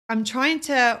I'm trying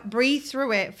to breathe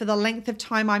through it for the length of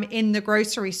time I'm in the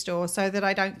grocery store so that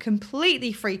I don't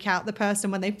completely freak out the person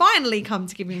when they finally come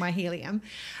to give me my helium.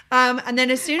 And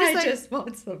then as soon as I just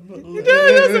want some balloons. No,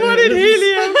 I just wanted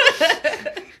helium.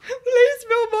 Please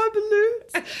fill my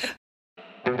balloons.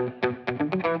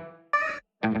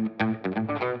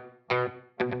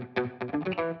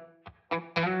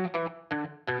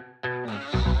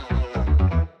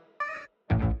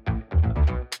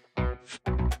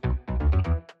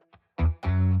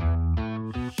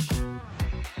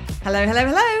 Hello, hello,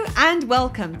 hello, and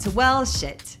welcome to Well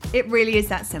Shit. It really is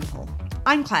that simple.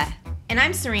 I'm Claire. And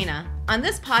I'm Serena. On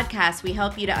this podcast, we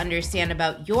help you to understand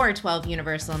about your 12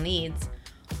 universal needs,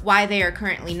 why they are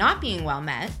currently not being well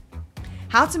met,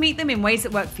 How to meet them in ways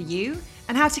that work for you,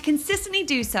 and how to consistently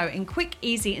do so in quick,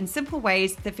 easy, and simple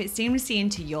ways that fit seamlessly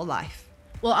into your life.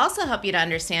 We'll also help you to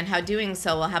understand how doing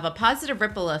so will have a positive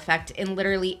ripple effect in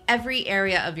literally every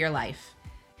area of your life.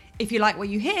 If you like what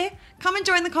you hear, come and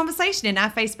join the conversation in our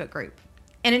Facebook group.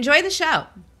 And enjoy the show.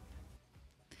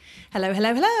 Hello,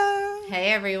 hello, hello.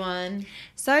 Hey, everyone.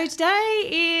 So today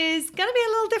is going to be a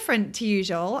little different to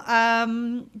usual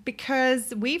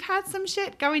because we've had some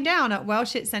shit going down at Well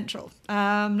Shit Central.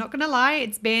 Not going to lie,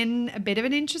 it's been a bit of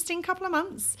an interesting couple of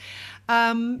months.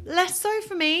 Less so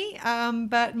for me,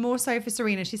 but more so for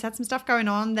Serena. She's had some stuff going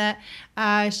on that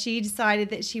she decided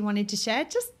that she wanted to share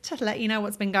just to let you know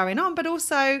what's been going on, but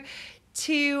also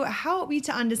to help you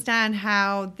to understand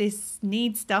how this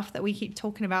need stuff that we keep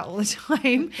talking about all the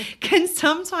time can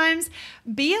sometimes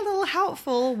be a little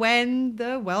helpful when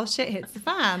the well shit hits the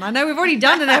fan. I know we've already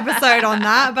done an episode on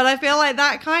that, but I feel like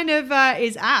that kind of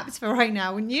is apt for right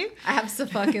now, wouldn't you?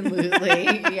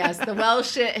 Absolutely. Yes, the well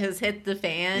shit has hit the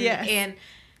fan. Yes. And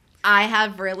I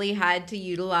have really had to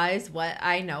utilize what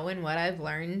I know and what I've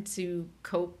learned to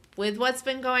cope with what's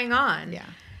been going on. Yeah.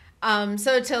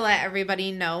 So to let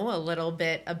everybody know a little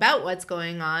bit about what's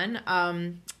going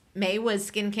on, May was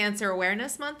Skin Cancer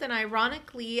Awareness Month, and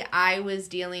ironically, I was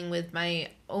dealing with my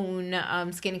own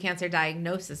skin cancer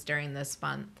diagnosis during this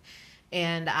month.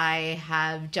 And I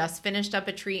have just finished up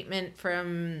a treatment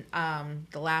from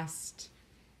the last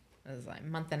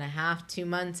month and a half, 2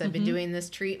 months. I've been doing this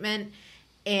treatment,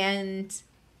 and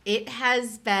it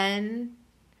has been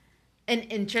an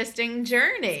interesting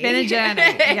journey. It's been a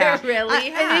journey. Yeah. It really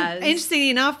has. And interesting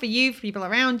enough for you, for people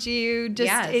around you, just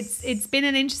Yes. it's been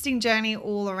an interesting journey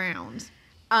all around.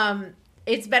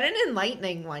 It's been an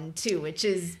enlightening one too, which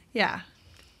is, Yeah.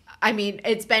 I mean,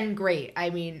 it's been great. I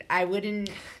mean, I wouldn't.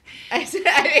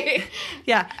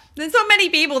 Yeah. There's not many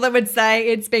people that would say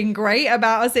it's been great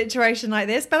about a situation like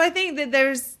this, but I think that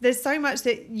there's so much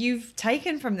that you've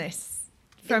taken from this,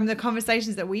 from the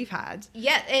conversations that we've had.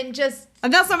 Yeah,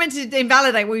 And that's not meant to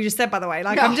invalidate what you just said, by the way.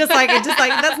 Like, No. I'm just like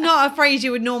that's not a phrase you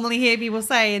would normally hear people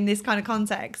say in this kind of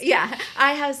context. yeah,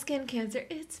 I have skin cancer.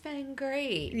 It's been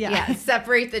great. Yeah.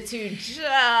 Separate the two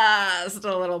just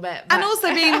a little bit. And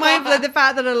also being mindful of the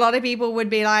fact that a lot of people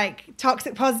would be like,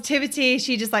 toxic positivity,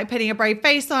 she just like putting a brave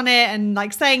face on it and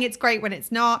like saying it's great when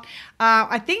it's not.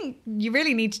 I think you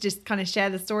really need to just kind of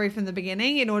share the story from the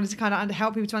beginning in order to kind of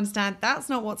help people to understand that's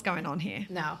not what's going on here.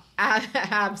 No,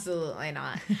 absolutely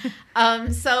not.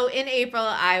 So in April,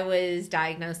 I was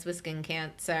diagnosed with skin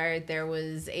cancer. There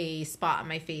was a spot on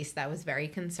my face that was very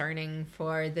concerning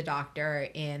for the doctor,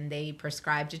 and they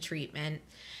prescribed a treatment.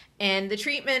 And the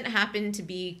treatment happened to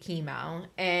be chemo,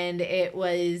 and it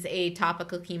was a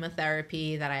topical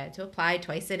chemotherapy that I had to apply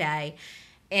twice a day.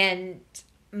 And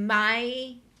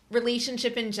my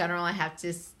relationship in general, I have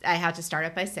to start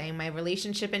it by saying my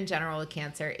relationship in general with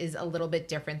cancer is a little bit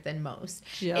different than most.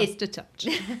 Just a touch.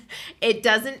 It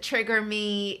doesn't trigger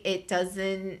me. It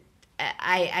doesn't.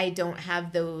 I don't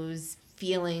have those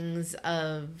feelings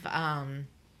of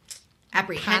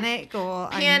Panic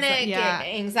or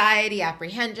anxiety,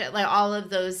 apprehension, like all of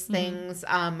those things.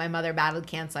 My mother battled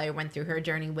cancer. I went through her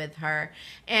journey with her,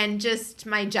 and just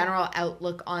my general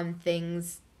outlook on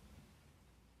things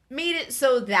made it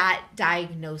so that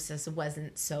diagnosis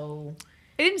wasn't so.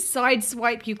 It didn't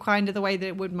sideswipe you kind of the way that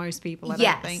it would most people, I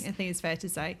don't think. I think it's fair to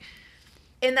say.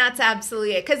 And that's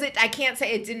absolutely it. Because I can't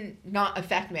say it didn't not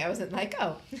affect me. I wasn't like,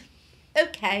 oh,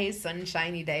 okay,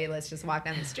 sunshiny day, let's just walk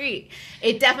down the street.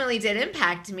 It definitely did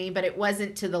impact me, but it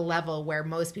wasn't to the level where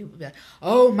most people would be like,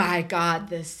 oh my God,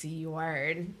 the C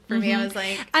word. For me, I was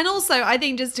like. And also, I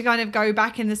think just to kind of go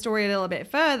back in the story a little bit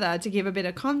further, to give a bit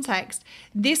of context,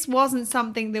 this wasn't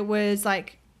something that was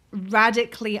like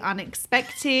radically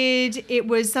unexpected. It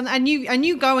was something, and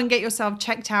you go and get yourself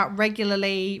checked out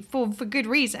regularly for good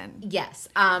reason. Yes.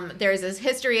 There's this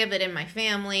history of it in my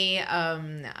family.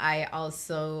 I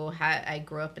also I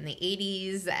grew up in the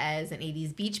 80s as an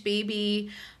 80s beach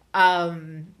baby.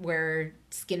 where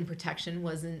skin protection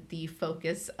wasn't the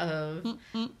focus of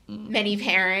many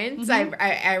parents.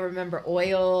 I remember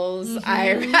oils.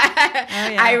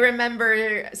 I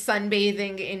remember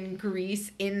sunbathing in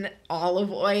grease in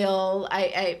olive oil.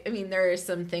 I mean, there are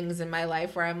some things in my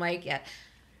life where I'm like, yeah,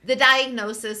 the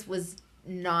diagnosis was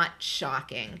not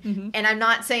shocking. And I'm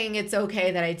not saying it's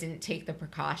okay that I didn't take the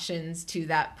precautions to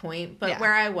that point, but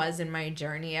where I was in my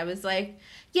journey, I was like,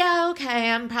 yeah,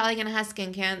 okay, I'm probably going to have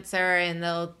skin cancer and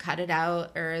they'll cut it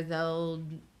out or they'll,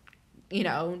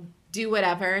 do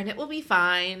whatever and it will be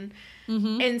fine.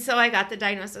 And so I got the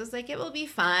diagnosis. I was like, it will be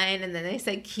fine. And then they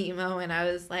said chemo and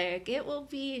I was like, it will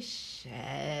be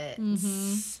shit.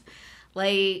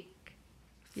 Like,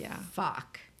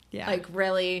 fuck. Yeah. Like,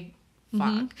 really?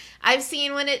 Fuck. I've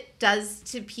seen when it does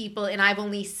to people, and I've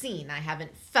only seen. I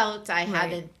haven't felt. I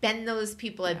haven't been those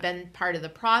people. I've been part of the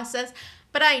process.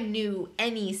 But I knew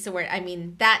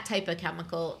that type of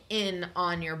chemical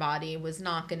on your body was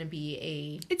not going to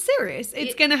be It's serious.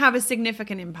 It's going to have a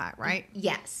significant impact, right?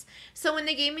 Yes. So when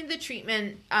they gave me the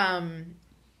treatment, I'll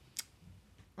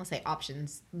say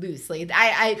options loosely.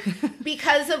 I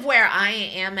because of where I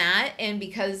am at and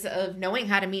because of knowing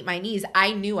how to meet my needs,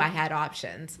 I knew I had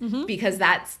options because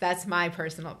that's my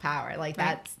personal power. Like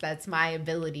that's my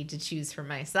ability to choose for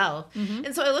myself.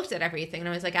 And so I looked at everything and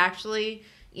I was like, actually,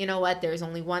 you know what? There's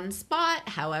only one spot.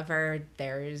 However,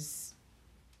 there's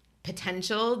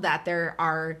potential that there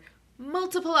are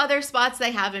multiple other spots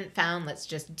they haven't found. Let's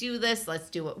just do this. Let's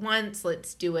do it once.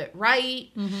 Let's do it right.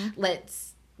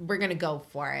 We're going to go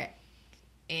for it.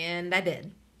 And I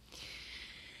did.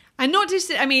 And not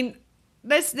just,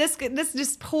 let's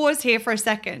just pause here for a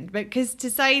second, because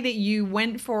to say that you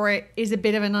went for it is a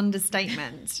bit of an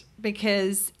understatement,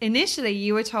 because initially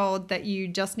you were told that you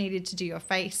just needed to do your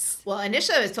face. Well,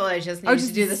 initially I was told I just needed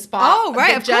to do the spot. Oh,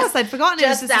 right. Of course. I'd forgotten it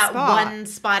was just that a spot. one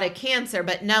spot of cancer,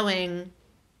 but knowing,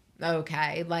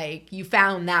 okay, like you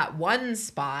found that one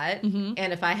spot, and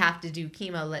if I have to do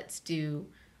chemo, let's do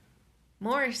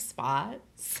more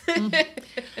spots.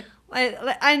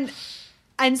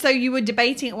 And so you were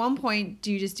debating at one point,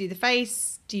 do you just do the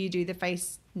face? Do you do the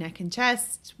face, neck and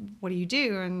chest? What do you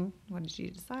do? And what did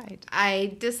you decide?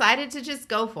 I decided to just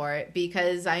go for it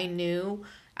because I knew,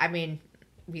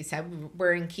 we said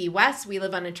we're in Key West. We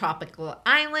live on a tropical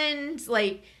island.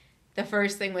 Like, the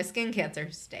first thing with skin cancer,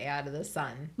 stay out of the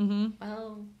sun.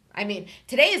 Well,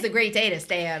 today is a great day to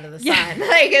stay out of the sun.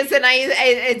 Like, it's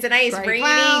a nice gray rainy,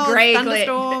 clouds, gray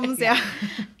thunderstorms. Yeah.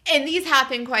 And these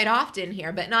happen quite often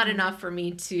here, but not enough for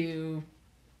me to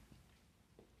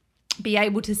be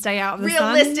able to stay out of the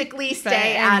sun. Realistically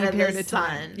stay out of the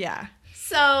sun. Yeah.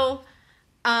 So,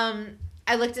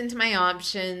 I looked into my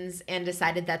options and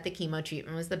decided that the chemo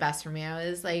treatment was the best for me. I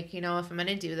was like, if I'm going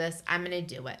to do this, I'm going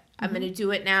to do it. I'm going to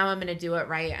do it now. I'm going to do it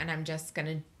right. And I'm just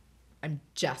going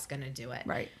to do it.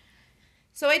 Right.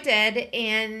 So I did.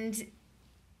 And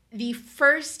the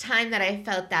first time that I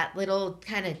felt that little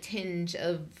kind of tinge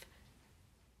of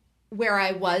where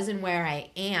I was and where I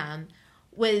am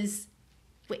was...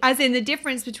 As in the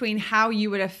difference between how you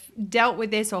would have dealt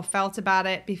with this or felt about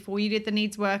it before you did the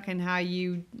needs work and how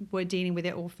you were dealing with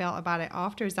it or felt about it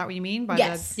after. Is that what you mean?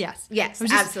 Yes. Yes,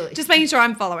 absolutely. Just making sure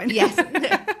I'm following. Yes.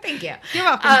 Thank you. You're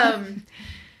welcome.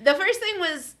 The first thing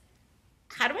was,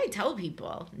 how do I tell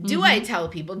people? Do I tell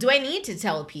people? Do I need to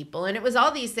tell people? And it was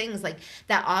all these things like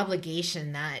that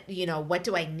obligation that, what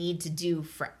do I need to do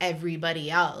for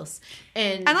everybody else?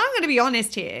 And I'm going to be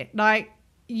honest here. Like,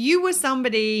 you were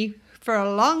somebody for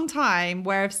a long time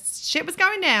where if shit was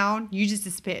going down, you just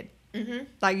disappeared.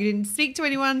 Like, you didn't speak to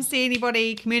anyone, see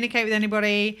anybody, communicate with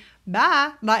anybody.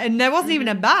 Bye. Like, and there wasn't even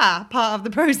a bye part of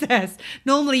the process.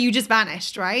 Normally you just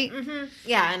vanished, right?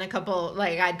 Yeah. And a couple,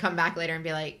 like, I'd come back later and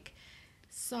be like,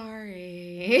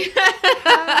 sorry.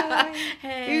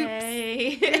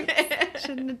 Hey. Oops.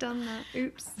 Shouldn't have done that.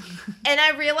 Oops. And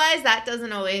I realized that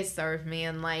doesn't always serve me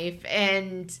in life.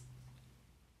 And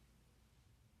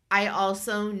I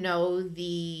also know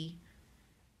the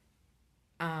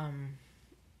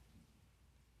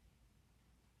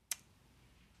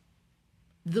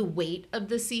weight of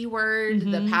the C word,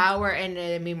 the power, and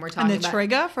we're talking about the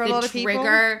trigger for a lot of people.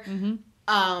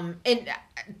 And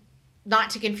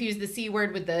not to confuse the C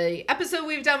word with the episode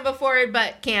we've done before,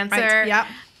 but cancer. Right. Yep.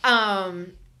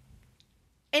 And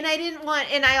I didn't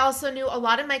want, and I also knew a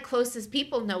lot of my closest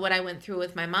people know what I went through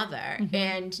with my mother,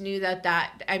 and knew that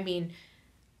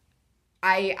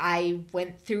I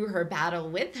went through her battle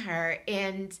with her,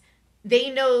 and they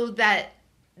know that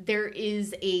there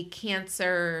is a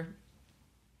cancer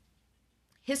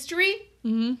history.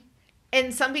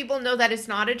 And some people know that it's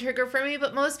not a trigger for me,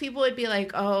 but most people would be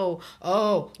like, God.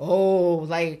 God.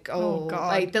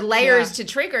 Like the layers to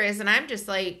triggers. And I'm just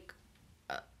like,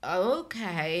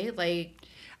 okay, like.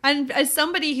 And as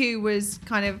somebody who was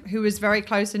very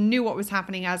close and knew what was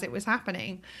happening as it was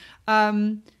happening,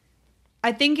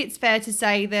 I think it's fair to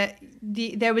say that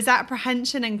there was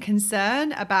apprehension and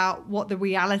concern about what the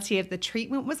reality of the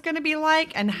treatment was going to be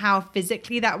like and how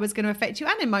physically that was going to affect you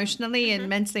and emotionally and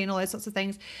mentally and all those sorts of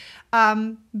things.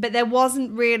 But there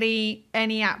wasn't really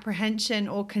any apprehension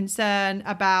or concern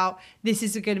about this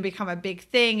is going to become a big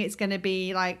thing. It's going to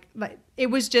be like it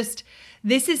was just,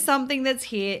 this is something that's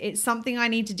here. It's something I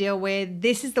need to deal with.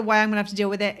 This is the way I'm going to have to deal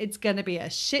with it. It's going to be a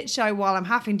shit show while I'm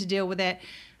having to deal with it.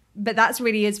 But that's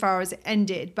really as far as it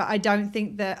ended. But I don't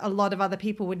think that a lot of other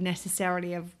people would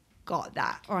necessarily have got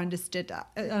that or understood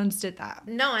that.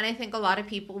 No, and I think a lot of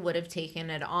people would have taken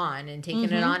it on and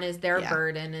taken it on as their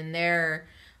burden and their,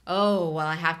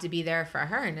 I have to be there for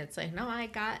her. And it's like, no, I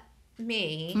got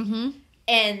me. Mm-hmm.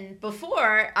 And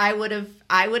before I would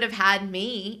have had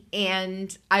me,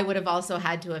 and I would have also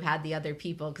had to have had the other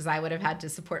people because I would have had to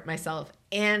support myself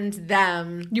and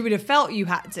them. You would have felt you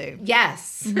had to.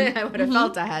 Yes, I would have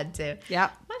felt I had to.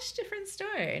 Yeah. Much different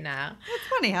story now. It's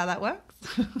funny how that works.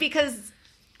 Because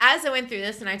as I went through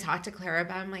this and I talked to Clara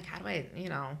about it, I'm like, how do I,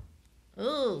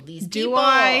 these people. Do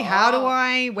I? How do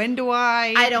I? When do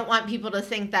I? I don't want people to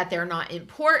think that they're not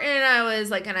important. I was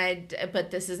like,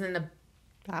 but this isn't a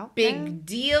big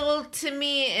deal to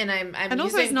me, and I'm and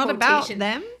also it's not about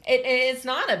them. It's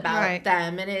not about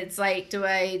them, and it's like, do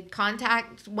I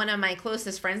contact one of my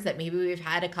closest friends that maybe we've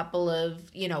had a couple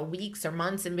of weeks or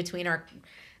months in between our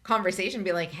conversation,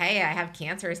 be like, hey, I have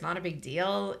cancer, it's not a big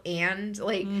deal, and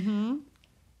like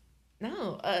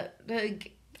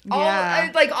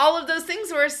all of those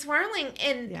things were swirling,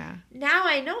 and now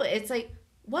I know it's like,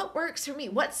 what works for me,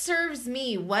 what serves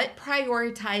me, what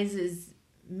prioritizes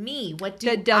me, what do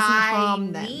I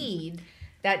need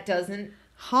that doesn't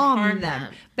harm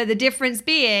them. But the difference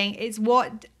being, it's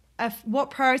what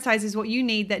prioritizes what you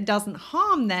need that doesn't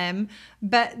harm them,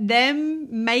 but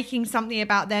them making something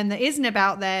about them that isn't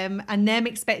about them and them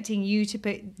expecting you to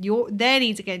put their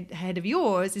needs ahead of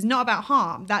yours is not about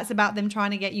harm. That's about them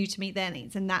trying to get you to meet their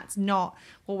needs, and that's not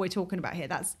what we're talking about here.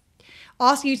 That's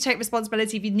asking you to take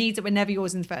responsibility for needs that were never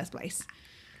yours in the first place.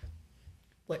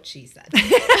 What she said.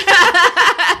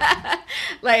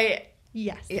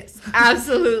 Yes,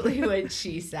 absolutely what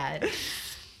she said.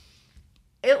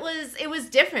 It was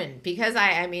different because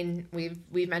I mean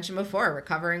we've mentioned before,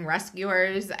 recovering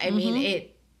rescuers.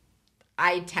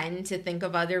 I tend to think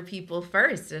of other people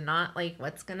first and not like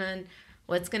what's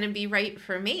gonna be right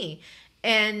for me.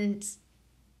 And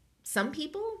some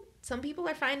people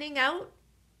are finding out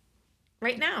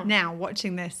right now. Now,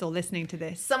 watching this or listening to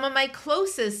this. Some of my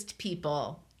closest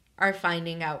people are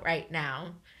finding out right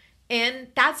now. And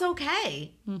that's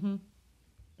okay. Mm-hmm.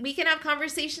 We can have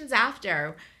conversations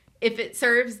after if it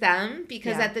serves them,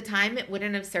 because at the time it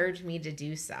wouldn't have served me to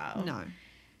do so. No.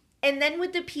 And then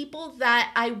with the people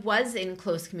that I was in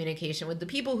close communication with, the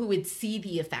people who would see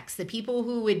the effects, the people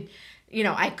who would,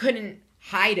 I couldn't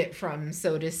hide it from,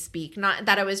 so to speak. Not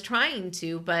that I was trying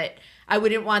to, but I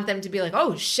wouldn't want them to be like,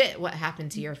 oh shit, what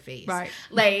happened to your face? Right.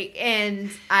 Like, and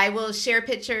I will share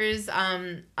pictures.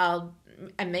 I'm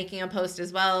making a post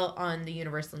as well on the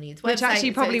Universal Needs website. Which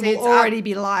actually probably will already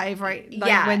be live, right?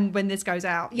 Like when this goes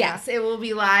out. Yes, it will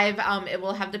be live. It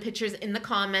will have the pictures in the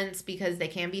comments because they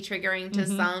can be triggering to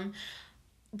some.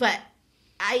 But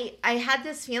I had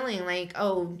this feeling like,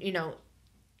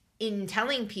 in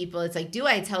telling people, it's like, do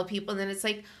I tell people? And then it's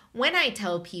like, when I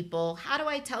tell people, how do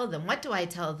I tell them? What do I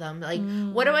tell them? Like,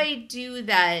 what do I do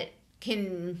that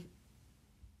can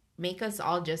make us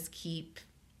all just keep,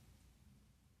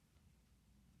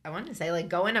 I want to say, like,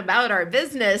 going about our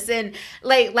business and,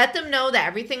 like, let them know that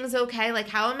everything's okay. Like,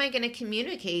 how am I going to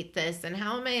communicate this? And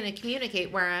how am I going to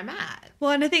communicate where I'm at?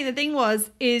 Well, and I think the thing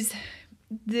is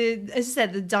as I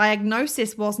said, the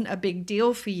diagnosis wasn't a big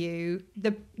deal for you.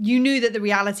 You knew that the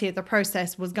reality of the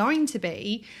process was going to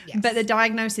be, but the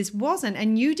diagnosis wasn't.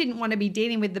 And you didn't want to be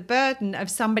dealing with the burden of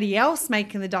somebody else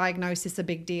making the diagnosis a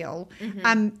big deal.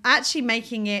 Actually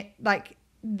making it like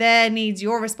their needs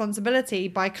your responsibility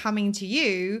by coming to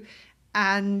you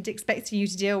and expecting you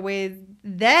to deal with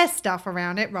their stuff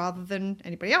around it rather than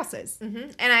anybody else's.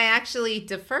 And I actually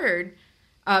deferred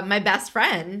my best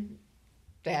friend,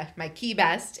 my key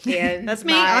best, and that's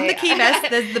me. I'm the key best.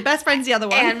 The best friend's the other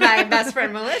one, and my best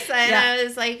friend Melissa. And I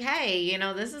was like, "Hey,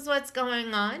 this is what's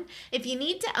going on. If you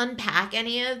need to unpack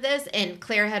any of this," and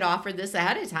Claire had offered this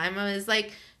ahead of time, I was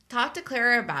like, talked to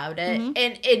Clara about it.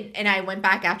 And I went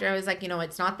back after. I was like,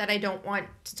 it's not that I don't want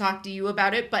to talk to you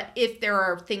about it, but if there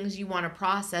are things you want to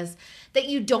process that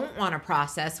you don't want to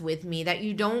process with me, that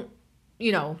you don't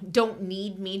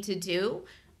need me to do,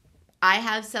 I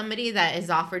have somebody that is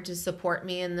offered to support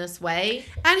me in this way.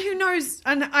 And who knows,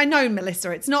 and I know Melissa,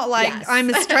 it's not like I'm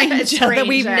a stranger that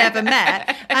we've never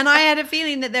met. And I had a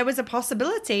feeling that there was a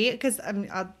possibility, because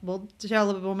I will share a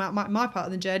little bit more about my part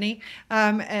of the journey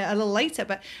a little later,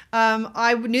 but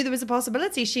I knew there was a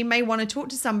possibility she may want to talk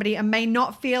to somebody and may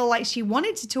not feel like she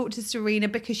wanted to talk to Serena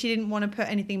because she didn't want to put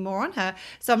anything more on her.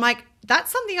 So I'm like,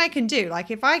 that's something I can do. Like,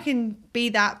 if I can be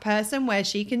that person where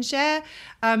she can share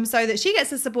so that she gets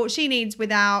the support she needs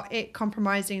without it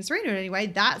compromising Serena in any way,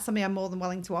 that's something I'm more than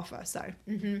willing to offer. So,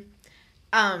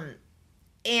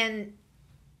 and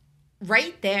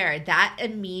right there, that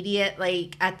immediate,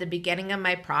 like at the beginning of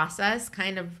my process,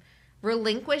 kind of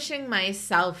relinquishing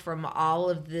myself from all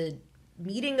of the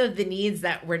meeting of the needs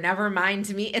that were never mine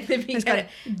to meet in the beginning.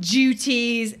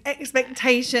 Duties,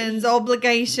 expectations,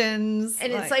 obligations.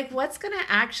 And it's like, what's going to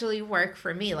actually work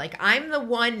for me? Like, I'm the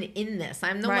one in this.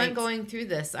 I'm the one going through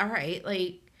this. All right.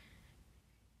 Like,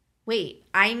 wait,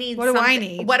 I need What do I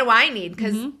need? What do I need?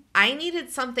 Because I needed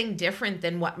something different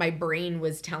than what my brain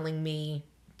was telling me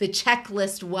the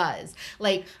checklist was.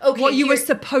 Like, okay. What you were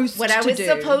supposed to do. What I was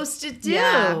supposed to do.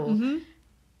 Yeah.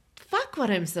 Fuck what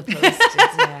I'm supposed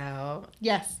to do.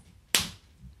 Yes.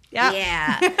 Yep.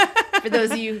 Yeah. For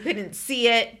those of you who couldn't see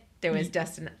it, there was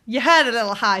just an You had a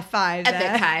little high five there.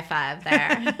 epic high five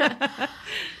there.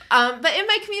 But in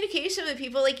my communication with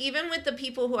people, like even with the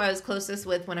people who I was closest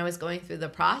with when I was going through the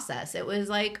process, it was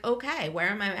like, okay, where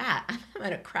am I at? I'm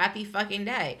having a crappy fucking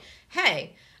day.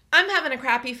 Hey, I'm having a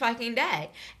crappy fucking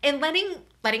day. And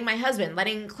letting my husband,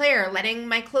 letting Claire, letting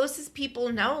my closest people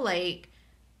know, like,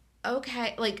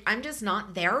 okay, like I'm just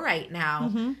not there right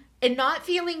now. And not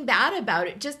feeling bad about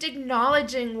it, just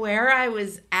acknowledging where I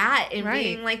was at and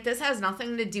being like, this has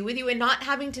nothing to do with you, and not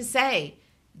having to say,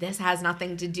 this has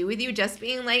nothing to do with you, just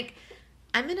being like,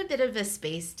 I'm in a bit of a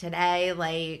space today,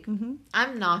 like,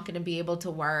 I'm not going to be able to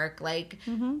work, like,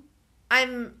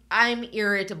 I'm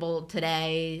irritable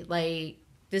today, like,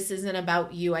 this isn't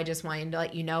about you, I just wanted to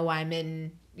let you know I'm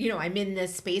in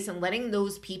this space, and letting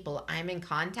those people I'm in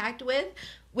contact with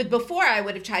before I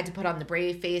would have tried to put on the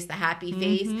brave face, the happy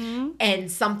face, and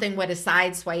something would have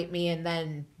sideswiped me, and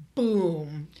then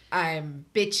boom, I'm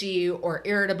bitchy or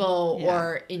irritable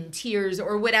or in tears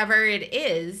or whatever it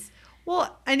is.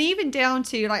 Well, and even down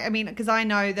to like, I mean, because I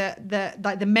know that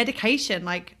the medication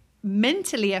like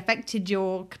mentally affected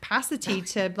your capacity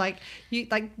to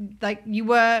you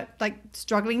were like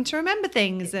struggling to remember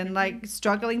things and like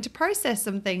struggling to process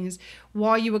some things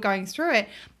while you were going through it.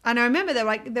 And I remember there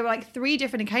were like 3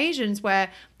 different occasions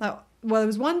where there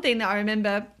was one thing that I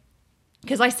remember,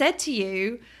 because I said to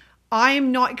you, I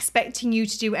am not expecting you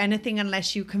to do anything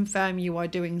unless you confirm you are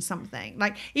doing something.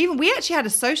 Like, even we actually had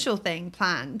a social thing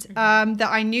planned that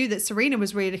I knew that Serena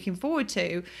was really looking forward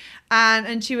to,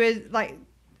 and she was like,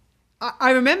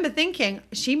 I remember thinking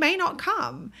she may not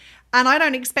come, and I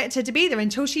don't expect her to be there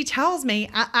until she tells me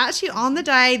actually on the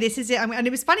day, this is it. And it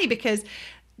was funny because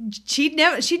she'd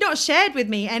not shared with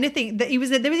me anything that there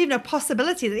was even a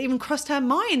possibility that even crossed her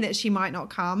mind that she might not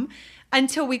come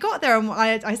until we got there. And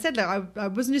I said, look, I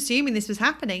wasn't assuming this was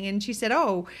happening. And she said,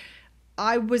 oh,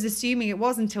 I was assuming it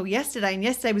was until yesterday. And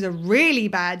yesterday was a really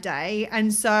bad day.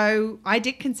 And so I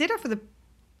did consider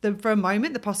for a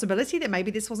moment the possibility that maybe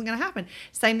this wasn't going to happen.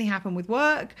 Same thing happened with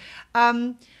work.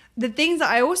 The things that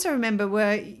I also remember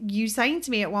were you saying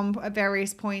to me at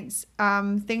various points,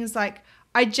 things like,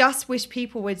 I just wish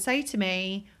people would say to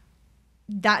me,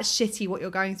 that's shitty what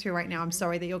you're going through right now. I'm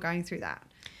sorry that you're going through that.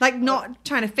 Like, not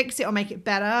trying to fix it or make it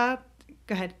better.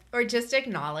 Go ahead. Or just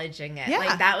acknowledging it. Yeah.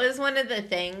 Like, that was one of the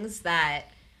things that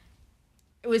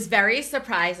it was very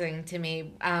surprising to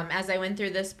me. As I went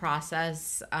through this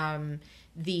process,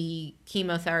 the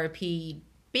chemotherapy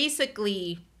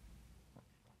basically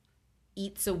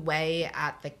eats away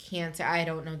at the cancer. I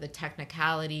don't know the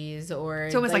technicalities, or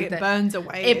it's almost like it burns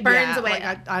away. It burns away.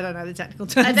 Like I don't know the technical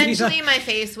terms. Eventually, either. my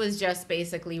face was just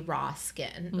basically raw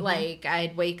skin. Like,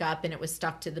 I'd wake up and it was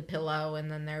stuck to the pillow,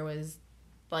 and then there was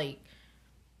like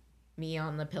me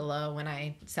on the pillow when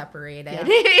I separated. Yeah.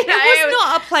 It was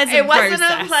not a pleasant process. It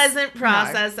wasn't a pleasant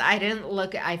process. No.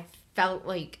 I felt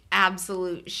like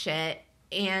absolute shit.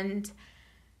 And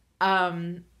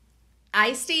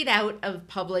I stayed out of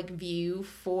public view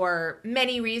for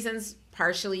many reasons,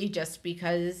 partially just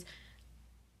because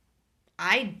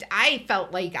I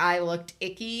felt like I looked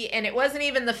icky, and it wasn't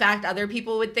even the fact other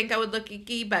people would think I would look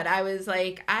icky, but I was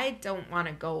like, I don't want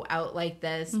to go out like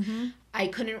this. I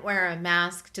couldn't wear a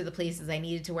mask to the places I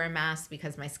needed to wear masks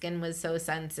because my skin was so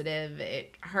sensitive.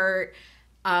 It hurt.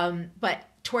 But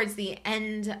towards the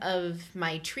end of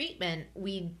my treatment,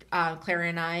 Clara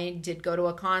and I did go to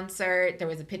a concert. There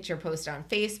was a picture posted on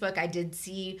Facebook. I did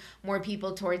see more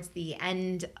people towards the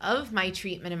end of my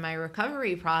treatment and my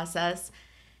recovery process.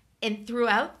 And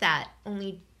throughout that,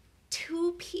 only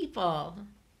 2 people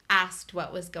asked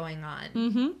what was going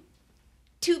on.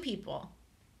 2 people.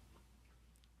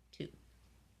 2.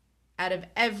 Out of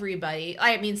everybody.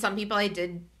 I mean, some people I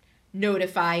did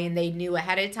notify and they knew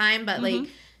ahead of time, but like,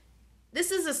 this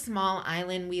is a small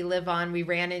island we live on. We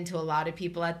ran into a lot of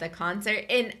people at the concert,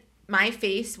 and my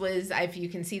face was, if you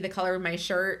can see the color of my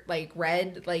shirt, like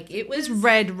red, like it was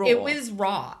red raw. It was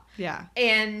raw. Yeah.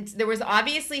 And there was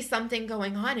obviously something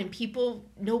going on, and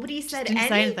nobody said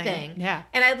anything. Yeah.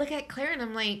 And I look at Claire and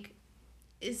I'm like,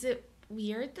 is it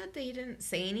weird that they didn't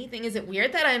say anything? Is it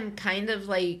weird that I'm kind of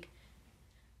like,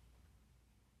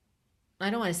 I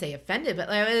don't want to say offended, but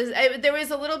there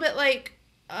was a little bit like,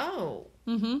 oh.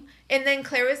 And then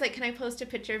Claire was like, can I post a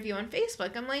picture of you on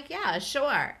Facebook? I'm like, yeah,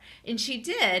 sure. And she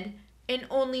did. And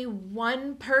only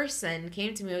one person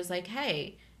came to me and was like,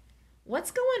 hey,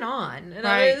 what's going on? And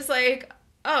I was like,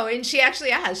 oh, and she actually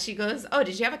asked, she goes, oh,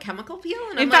 did you have a chemical peel?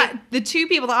 And in fact, the 2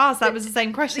 people that asked, that was the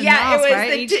same question they asked,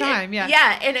 right? Each time, yeah.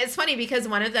 Yeah, and it's funny because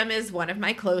one of them is one of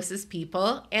my closest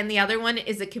people, and the other one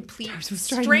is a complete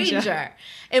stranger.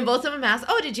 And both of them asked,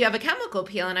 oh, did you have a chemical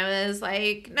peel? And I was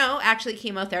like, no, actually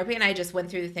chemotherapy. And I just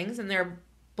went through the things, and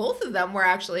both of them were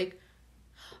actually,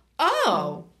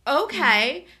 oh,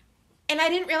 okay. And I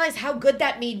didn't realize how good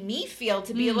that made me feel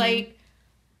to be like,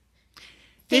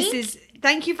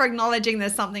 thank you for acknowledging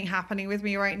there's something happening with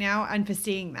me right now and for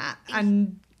seeing that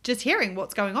and just hearing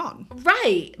what's going on.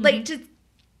 Right. Like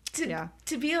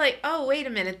to be like, oh, wait a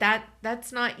minute,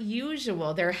 that's not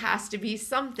usual. There has to be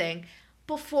something.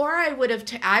 Before I would have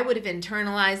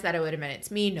internalized that. It would have been,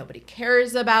 it's me. Nobody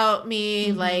cares about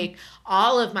me. Like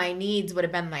all of my needs would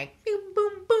have been like boom,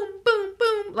 boom, boom, boom,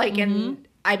 boom. Like, and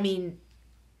I mean,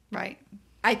 right.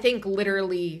 I think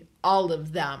literally all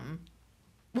of them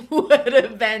would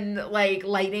have been like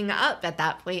lighting up at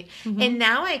that point. And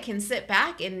now I can sit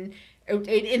back and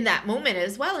in that moment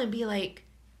as well and be like,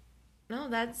 no,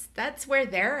 that's where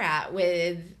they're at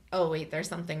with, oh wait, there's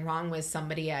something wrong with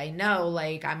somebody I know,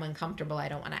 like I'm uncomfortable, I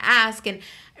don't want to ask, and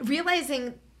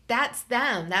realizing that's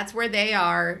them, that's where they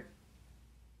are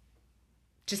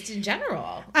just in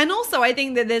general. And also I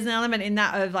think that there's an element in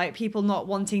that of like people not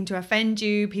wanting to offend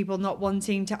you, people not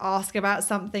wanting to ask about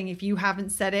something if you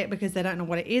haven't said it because they don't know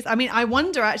what it is. I mean, I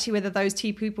wonder actually whether those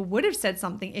 2 people would have said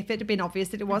something if it had been obvious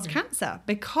that it was cancer,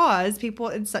 because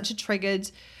it's such a triggered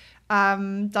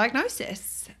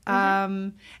diagnosis.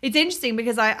 It's interesting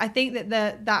because I think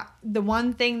that the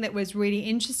one thing that was really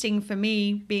interesting for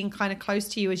me being kind of close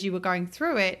to you as you were going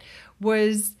through it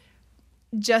was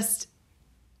just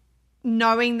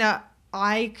knowing that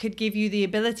I could give you the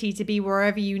ability to be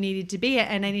wherever you needed to be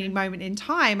at any moment in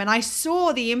time. And I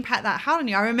saw the impact that had on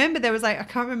you. I remember there was a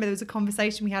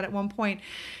conversation we had at one point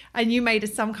and you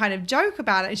made some kind of joke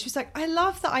about it. And she was like, I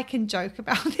love that I can joke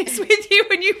about this with you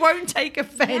and you won't take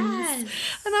offense. Yes.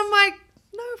 And I'm like,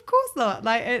 no, of course not.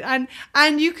 Like,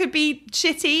 and you could be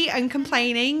shitty and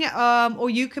complaining, or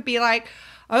you could be like,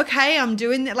 okay, I'm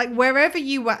doing it. Like wherever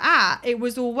you were at, it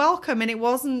was all welcome. And it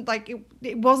wasn't like,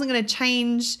 it wasn't going to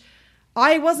change.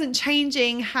 I wasn't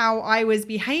changing how I was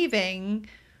behaving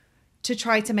to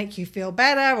try to make you feel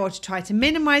better or to try to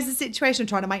minimize the situation,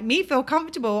 try to make me feel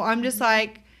comfortable. I'm just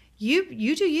like,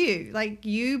 you do you. Like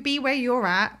you be where you're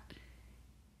at.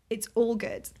 It's all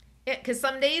good. Yeah, because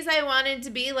some days I wanted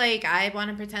to be like, I want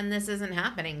to pretend this isn't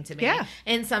happening to me. Yeah.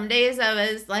 And some days I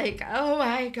was like, oh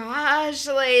my gosh,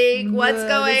 like what's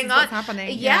going on? What's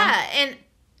happening? Yeah. And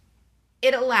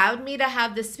it allowed me to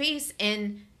have the space,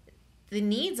 and the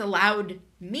needs allowed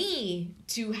me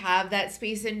to have that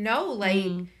space and know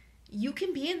like you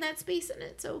can be in that space and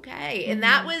it's okay. And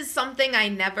that was something I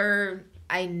never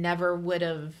would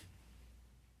have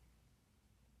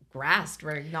grasped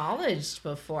or acknowledged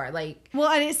before. Like, well,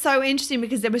 and it's so interesting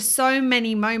because there were so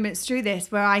many moments through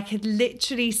this where I could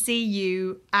literally see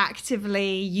you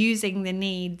actively using the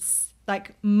needs,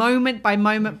 like moment by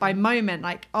moment by moment,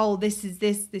 like, oh, this is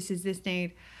this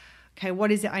need. Okay,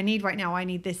 what is it I need right now? I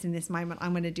need this in this moment.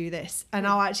 I'm going to do this. And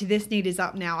oh, actually this need is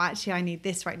up now. Actually, I need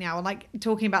this right now. And like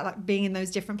talking about like being in those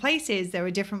different places, there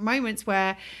were different moments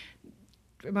where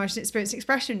emotion experience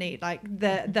expression need, like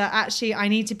the actually I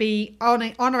need to be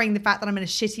honoring the fact that I'm in a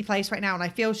shitty place right now and I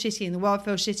feel shitty and the world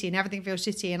feels shitty and everything feels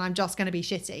shitty and I'm just going to be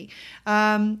shitty,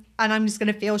 and I'm just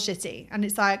going to feel shitty. And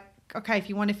it's like, okay, if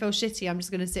you want to feel shitty, I'm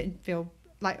just going to sit and feel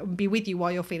like be with you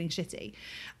while you're feeling shitty.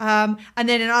 And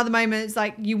then in other moments,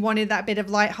 like you wanted that bit of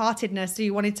lightheartedness, so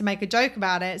you wanted to make a joke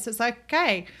about it. So it's like,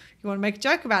 okay, you want to make a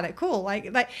joke about it, cool.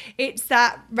 Like it's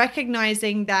that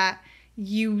recognizing that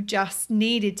you just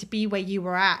needed to be where you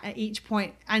were at each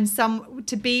point, and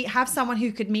have someone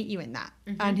who could meet you in that,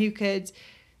 and who could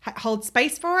hold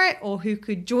space for it, or who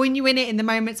could join you in it in the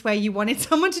moments where you wanted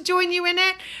someone to join you in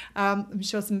it. I'm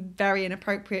sure some very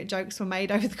inappropriate jokes were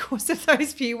made over the course of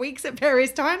those few weeks at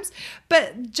various times,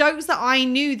 but jokes that I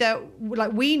knew that,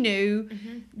 like we knew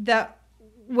that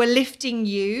were lifting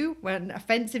you, weren't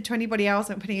offensive to anybody else,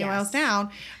 and putting anyone else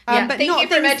down. But thank you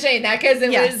for mentioning that, because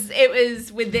it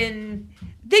was within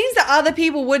things that other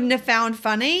people wouldn't have found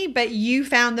funny, but you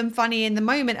found them funny in the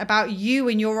moment about you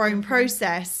and your own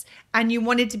process, and you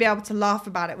wanted to be able to laugh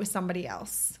about it with somebody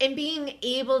else. And being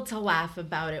able to laugh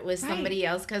about it with somebody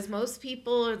else, because most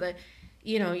people are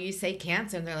you say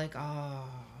cancer and they're like, oh,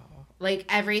 like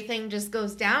everything just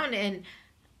goes down, and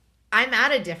I'm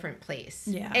at a different place.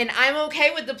 Yeah. And I'm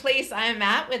okay with the place I'm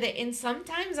at with it. And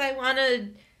sometimes I want to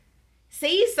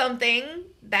say something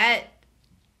that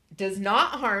does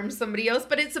not harm somebody else,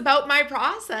 but it's about my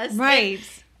process. Right.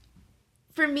 And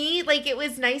for me, like, it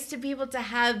was nice to be able to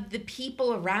have the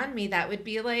people around me that would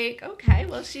be like, okay,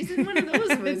 well, she's in one of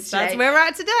those moods. That's where we're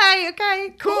at today.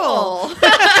 Okay, cool.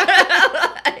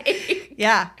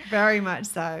 Yeah, very much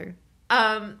so.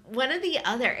 One of the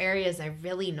other areas I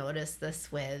really noticed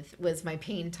this with was my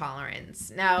pain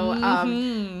tolerance. Now,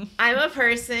 I'm a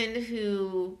person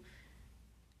who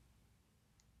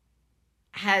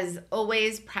has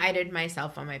always prided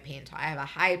myself on my pain tolerance. I have a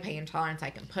high pain tolerance. I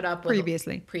can put up with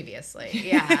previously.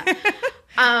 Yeah.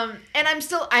 And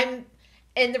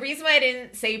the reason why I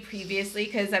didn't say previously,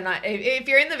 because I'm not, if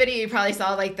you're in the video, you probably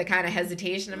saw like the kind of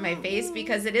hesitation in my face,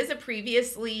 because it is a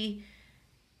previously,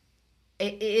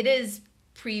 it is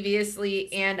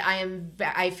previously, and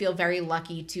I feel very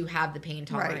lucky to have the pain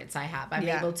tolerance I have. I'm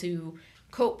able to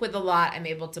cope with a lot. I'm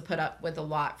able to put up with a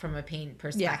lot from a pain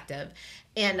perspective.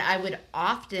 And I would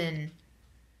always,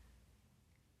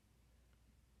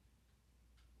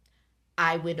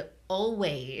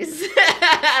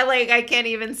 like, I can't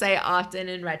even say often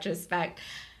in retrospect,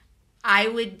 I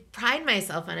would pride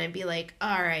myself and I'd be like,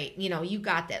 all right, you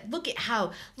got that. Look at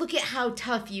how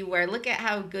tough you were. Look at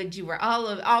how good you were. All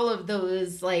of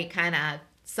those like kind of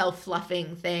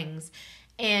self-fluffing things.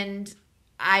 And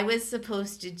I was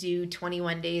supposed to do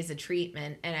 21 days of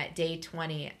treatment, and at day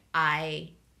 20,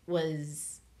 I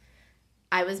was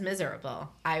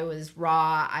miserable. I was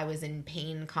raw. I was in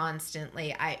pain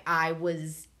constantly.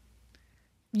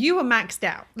 You were maxed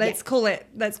out. Let's call it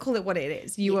what it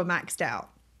is. You were maxed out.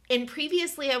 And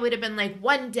previously I would have been like,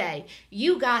 one day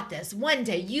you got this. One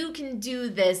day you can do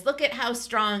this. Look at how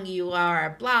strong you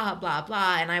are. Blah, blah,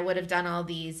 blah. And I would have done all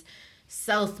these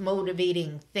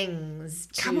self-motivating things.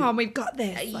 Come on, we've got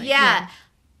this.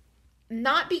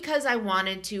 Not because I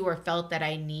wanted to or felt that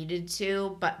I needed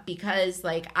to, but because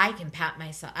like I'd pat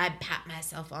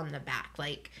myself on the back.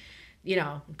 Like,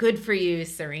 good for you,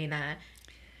 Serena.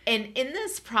 And in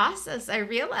this process, I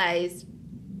realized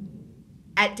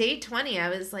at day 20, I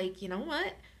was like, you know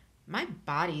what? My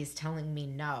body is telling me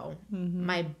no. Mm-hmm.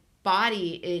 My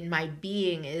body in my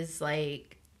being is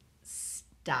like,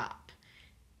 stop.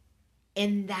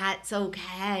 And that's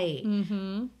okay.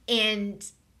 Mm-hmm. And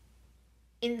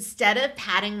instead of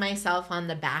patting myself on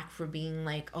the back for being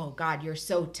like, oh God, you're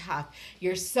so tough.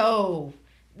 You're so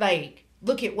like,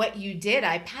 look at what you did.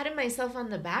 I patted myself on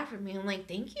the back for being like,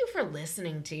 thank you for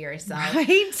listening to yourself.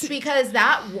 Right? Because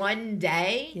that one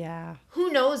day, who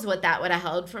knows what that would have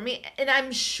held for me. And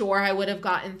I'm sure I would have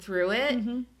gotten through it.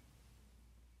 Mm-hmm.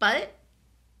 But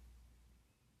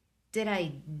did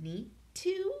I need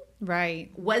to? Right.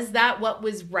 Was that what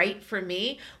was right for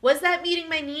me? Was that meeting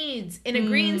my needs in a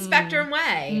green spectrum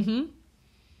way? Mm-hmm.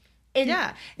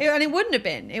 And it wouldn't have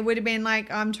been. It would have been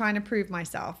like, I'm trying to prove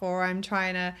myself, or I'm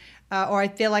trying to, or I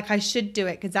feel like I should do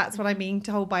it because that's what I'm being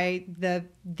told by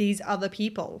these other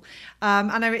people.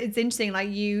 And it's interesting, like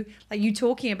you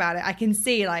talking about it, I can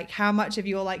see like how much of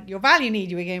your value need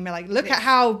you were giving me. Like, look at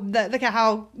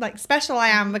how like special I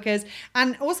am, because,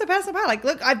 and also personal power. Like,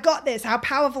 look, I've got this. How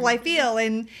powerful I feel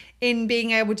in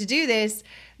being able to do this.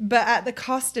 But at the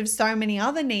cost of so many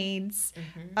other needs,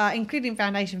 including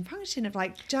foundation function of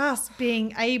like just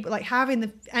being able, like having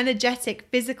the energetic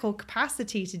physical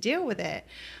capacity to deal with it.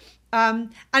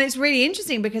 And it's really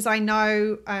interesting because I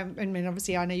know, I mean,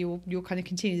 obviously I know you'll kind of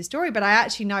continue the story, but I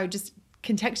actually know just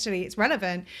contextually it's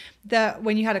relevant that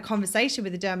when you had a conversation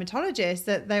with a dermatologist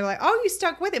that they were like, oh, you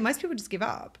stuck with it. Most people just give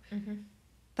up.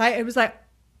 Like, it was like,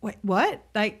 wait, what?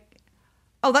 Like,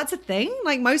 oh, that's a thing?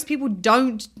 Like, most people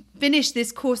don't finish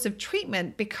this course of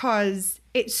treatment because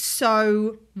it's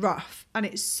so rough and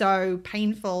it's so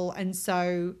painful and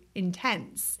so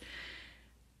intense.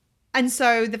 And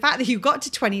so the fact that you got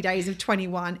to 20 days of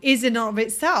 21 is in and of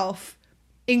itself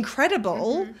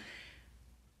incredible.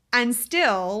 And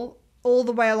still, all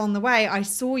the way along the way, I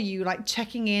saw you like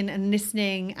checking in and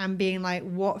listening and being like,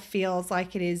 what feels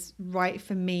like it is right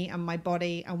for me and my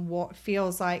body, and what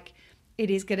feels like it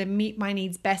is going to meet my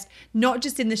needs best, not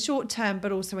just in the short term,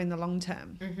 but also in the long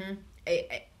term.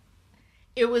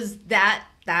 It was that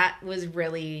was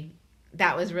really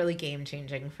game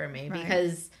changing for me,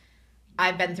 because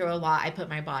I've been through a lot. I put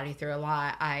my body through a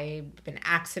lot. I've been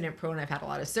accident prone. I've had a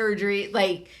lot of surgery.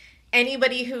 Like,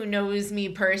 anybody who knows me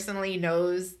personally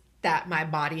knows that my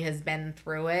body has been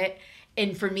through it.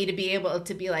 And for me to be able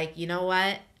to be like, you know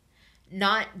what?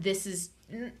 Not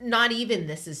even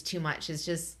this is too much. It's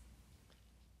just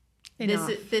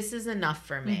enough. This is enough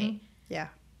for me. Yeah.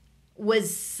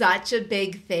 Was such a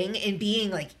big thing, and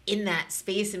being like in that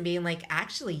space and being like,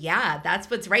 actually, yeah, that's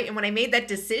what's right. And when I made that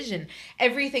decision,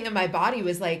 everything in my body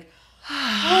was like,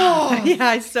 oh, yeah,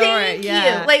 I saw thank it.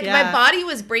 Yeah, you. Like, yeah. my body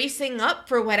was bracing up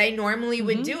for what I normally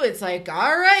would do. It's like,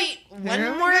 all right,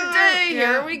 one more day.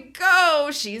 Here we go.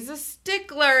 She's a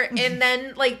stickler. And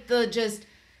then like that,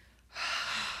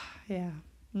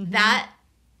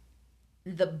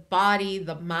 the body,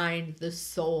 the mind, the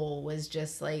soul was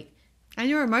just like, and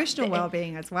your emotional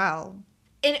well-being as well.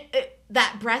 And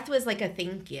that breath was like a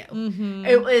thank you.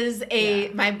 It was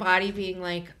my body being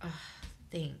like, oh,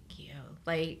 thank you.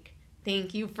 Like,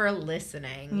 thank you for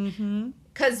listening.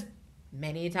 Because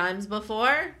many times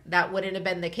before, that wouldn't have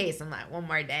been the case. I'm like, one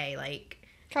more day. Like,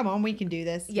 come on, we can do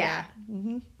this. Yeah.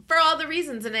 For all the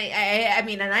reasons. And I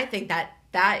mean, and I think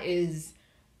that is...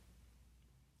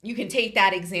 You can take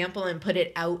that example and put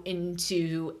it out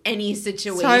into any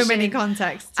situation. So many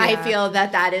contexts. Yeah. I feel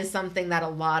that is something that a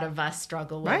lot of us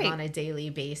struggle with on a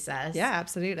daily basis. Yeah,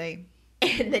 absolutely.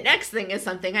 And the next thing is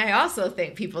something I also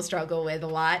think people struggle with a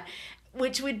lot,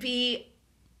 which would be,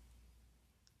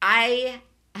 I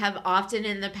have often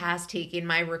in the past taken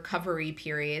my recovery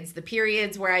periods, the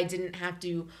periods where I didn't have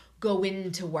to go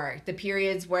into work, the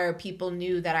periods where people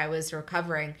knew that I was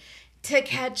recovering, to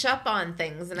catch up on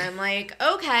things. And I'm like,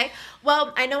 okay,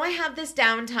 well, I know I have this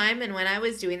downtime. And when I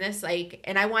was doing this, like,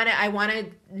 and I want to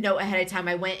know ahead of time,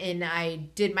 I went and I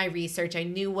did my research. I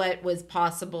knew what was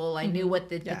possible. I knew what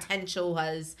the potential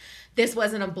was. This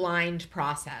wasn't a blind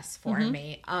process for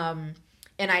me. And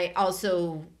I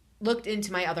also looked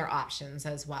into my other options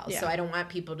as well. So I don't want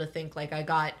people to think like I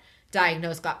got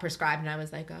diagnosed, got prescribed, and I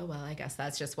was like, oh, well, I guess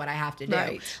that's just what I have to do.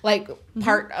 Right. Like,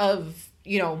 part of,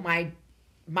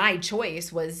 my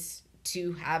choice was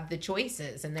to have the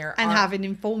choices, and have an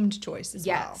informed choice as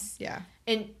well. Yeah.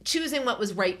 And choosing what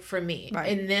was right for me.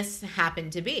 Right. And this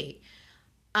happened to be.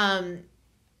 And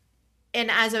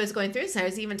as I was going through this, I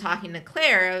was even talking to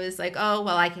Claire. I was like, oh,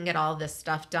 well, I can get all this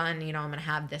stuff done. I'm going to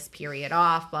have this period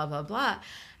off, blah, blah, blah.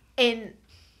 And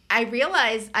I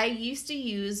realized I used to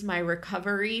use my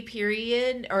recovery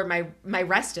period, or my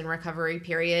rest and recovery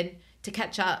period, to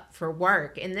catch up for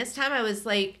work. And this time I was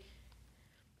like,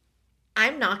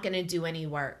 I'm not going to do any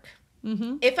work.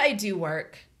 If I do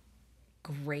work,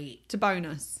 great. It's a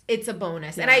bonus. It's a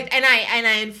bonus. Yeah. And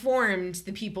I informed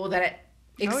the people that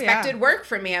expected work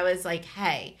from me. I was like,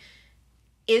 hey,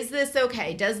 is this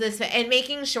okay? Does this fit? And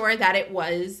making sure that it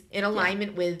was in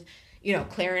alignment with,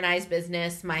 Claire and I's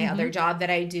business, my other job that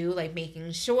I do, like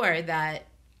making sure that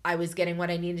I was getting what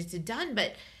I needed to done,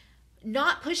 but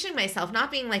not pushing myself,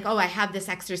 not being like, oh, I have this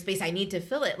extra space, I need to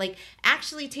fill it. Like,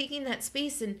 actually taking that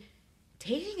space and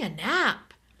taking a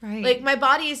nap. Right. Like, my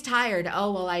body is tired.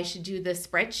 Oh, well, I should do this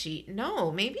spreadsheet.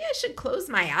 No, maybe I should close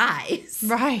my eyes.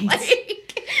 Right.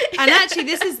 And actually,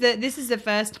 this is the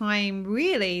first time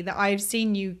really that I've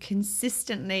seen you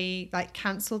consistently like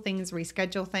cancel things,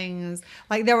 reschedule things.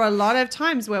 Like, there were a lot of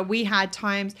times where we had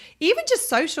times, even just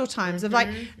social times of like,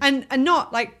 and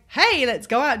not like, hey, let's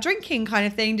go out drinking kind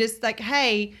of thing. Just like,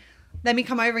 hey, let me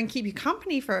come over and keep you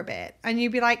company for a bit. And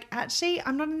you'd be like, actually,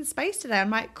 I'm not in the space today. I'm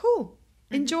like, cool,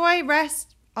 enjoy,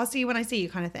 rest. I'll see you when I see you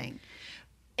kind of thing.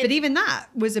 But even that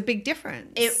was a big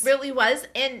difference. It really was.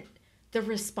 And the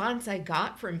response I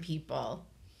got from people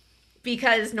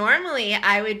Because normally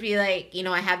I would be like,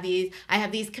 I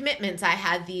have these commitments, I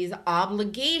have these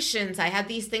obligations, I have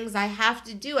these things I have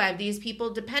to do, I have these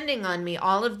people depending on me,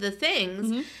 all of the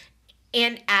things. Mm-hmm.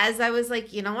 And as I was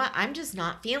like, you know what, I'm just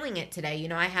not feeling it today.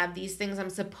 I have these things I'm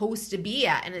supposed to be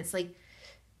at. And it's like,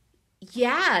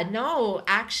 yeah, no,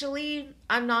 actually,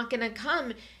 I'm not going to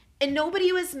come. And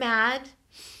nobody was mad.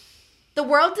 The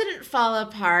world didn't fall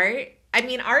apart. I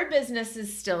mean, our business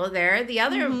is still there. The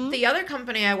other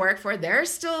company I work for, they're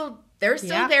still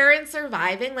there and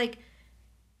surviving. Like,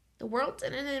 the world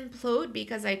didn't implode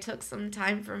because I took some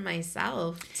time for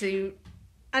myself to.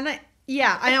 And I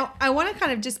want to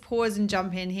kind of just pause and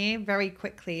jump in here very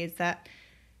quickly. Is that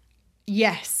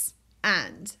yes,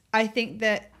 and I think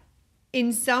that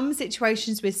in some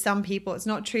situations with some people, it's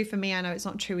not true for me. I know it's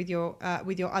not true with your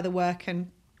other work,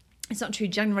 and it's not true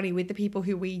generally with the people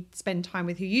who we spend time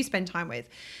with, who you spend time with.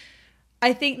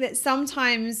 I think that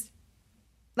sometimes,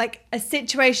 like a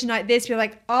situation like this, you're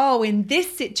like, oh, in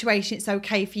this situation, it's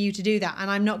okay for you to do that. And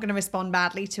I'm not going to respond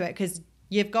badly to it because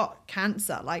you've got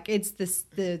cancer. Like, it's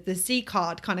the C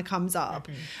card kind of comes up.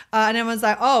 Mm-hmm. And everyone's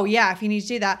like, oh yeah, if you need to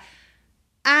do that.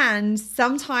 And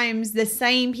sometimes the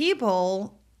same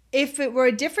people, if it were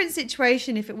a different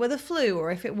situation, if it were the flu,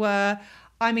 or if it were,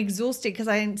 I'm exhausted because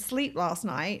I didn't sleep last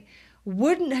night,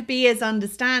 wouldn't be as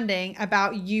understanding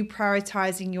about you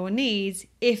prioritizing your needs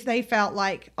if they felt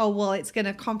like, oh, well, it's going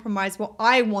to compromise what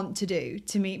I want to do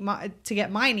to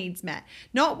get my needs met.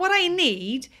 Not what I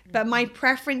need, but my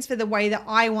preference for the way that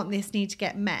I want this need to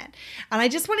get met. And I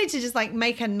just wanted to just like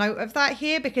make a note of that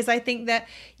here, because I think that,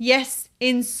 yes,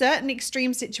 in certain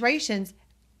extreme situations,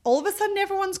 all of a sudden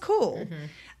everyone's cool. Mm-hmm.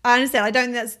 I understand. I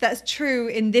don't think that's true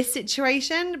in this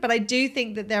situation, but I do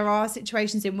think that there are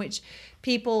situations in which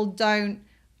people don't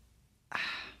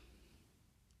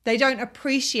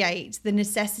appreciate the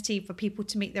necessity for people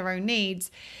to meet their own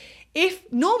needs. If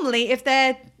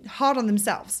they're hard on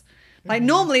themselves, like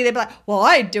normally they'd be like, well,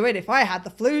 I'd do it if I had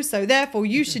the flu, so therefore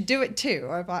you should do it too.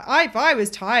 Or if I was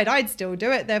tired, I'd still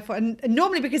do it. Therefore, and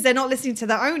normally because they're not listening to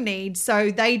their own needs, so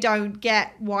they don't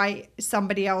get why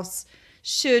somebody else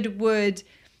would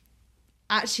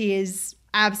actually is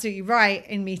absolutely right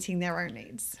in meeting their own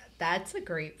needs. That's a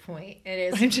great point.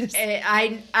 It is.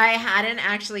 I hadn't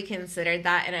actually considered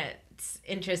that, and it's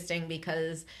interesting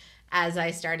because as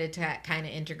I started to kind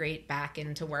of integrate back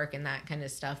into work and that kind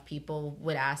of stuff, people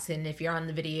would ask, and if you're on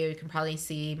the video, you can probably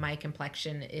see my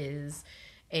complexion is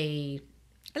a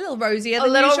little rosier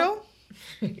than usual.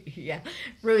 Yeah,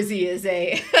 rosy is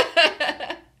a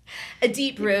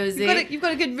deep rosy. You've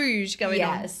got a good rouge going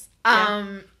on. Yes.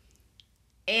 Yeah.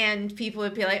 And people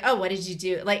would be like, oh, what did you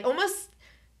do? Like almost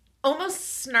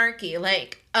snarky,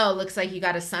 like, oh, looks like you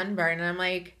got a sunburn. And I'm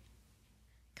like,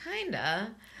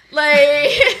 kinda.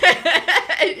 Like,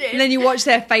 and then you watch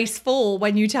their face fall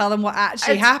when you tell them what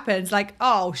actually happens. Like,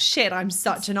 oh shit, I'm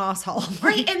such an asshole.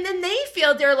 Right. And then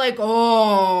they're like,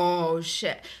 oh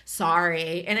shit,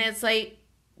 sorry. And it's like,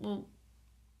 well,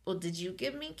 did you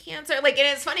give me cancer? Like, and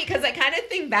it's funny because I kind of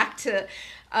think back to,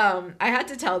 I had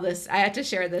to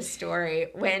share this story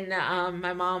when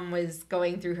my mom was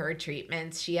going through her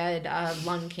treatments. She had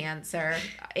lung cancer,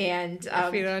 and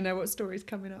I feel I know what story's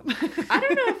coming up. I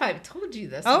don't know if I've told you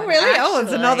this. Oh, really? Actually. Oh,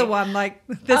 it's another one. Like,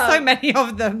 there's so many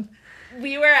of them.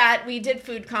 We did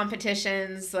food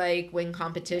competitions, like wing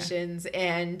competitions,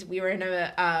 and we were in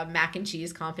a mac and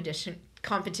cheese competition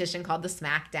called the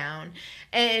Smackdown,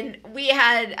 and we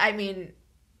had,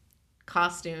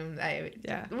 costumes.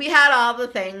 We had all the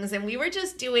things, and we were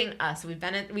just doing us.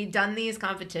 We'd done these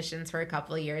competitions for a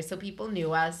couple of years, so people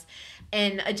knew us.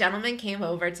 And a gentleman came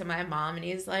over to my mom, and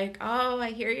he's like, "Oh,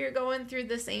 I hear you're going through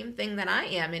the same thing that I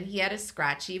am." And he had a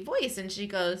scratchy voice, and she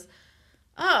goes,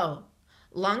 "Oh,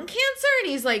 lung cancer?"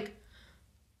 And he's like,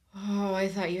 "Oh, I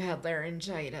thought you had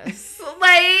laryngitis."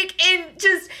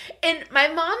 And my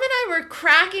mom and I were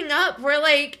cracking up. We're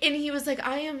like, and he was like,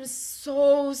 "I am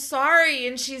so sorry."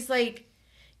 And she's like,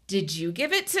 "Did you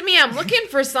give it to me? I'm looking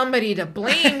for somebody to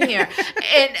blame here."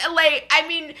 And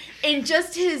and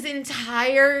just his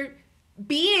entire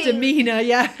being, demeanor,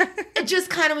 it just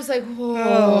kind of was like,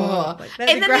 whoa.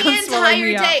 And then the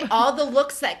entire day, all the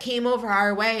looks that came over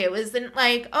our way, it wasn't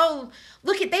like, oh,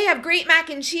 look they have great mac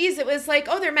and cheese. It was like,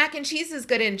 oh, their mac and cheese is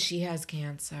good, and she has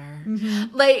cancer.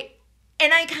 Mm-hmm.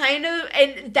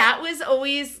 And that was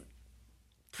always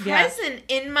present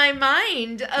in my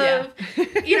mind of,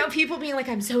 people being like,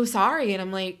 "I'm so sorry," and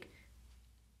I'm like,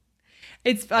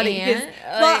 it's funny.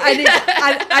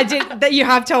 I did that. You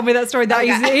have told me that story. That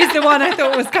is the one I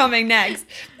thought was coming next.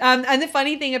 And the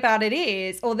funny thing about it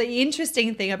is, or the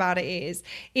interesting thing about it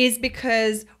is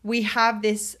because we have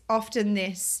this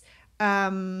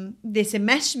this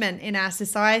enmeshment in our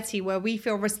society where we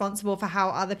feel responsible for how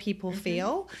other people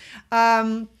feel.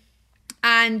 And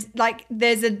like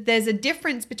there's a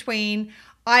difference between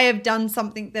I have done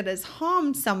something that has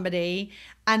harmed somebody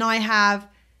and I have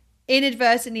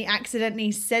inadvertently,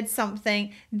 accidentally said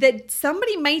something that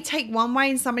somebody may take one way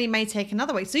and somebody may take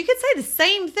another way. So you could say the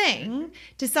same thing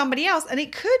to somebody else and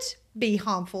it could be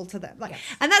harmful to them. Like,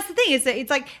 and that's the thing is that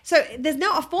it's like, so there's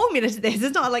not a formula to this.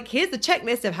 It's not like, here's the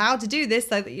checklist of how to do this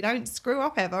so that you don't screw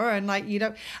up ever. And like, you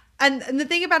don't, and the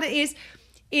thing about it is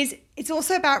it's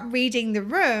also about reading the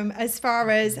room as far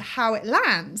as how it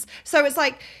lands. So it's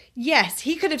like, yes,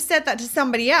 he could have said that to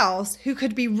somebody else who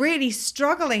could be really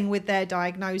struggling with their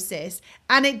diagnosis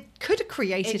and it could have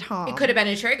created harm. It could have been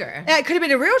a trigger. It could have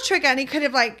been a real trigger and it could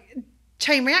have like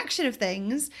chain reaction of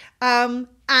things. And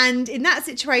in that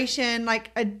situation,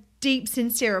 like a deep,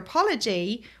 sincere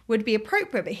apology would be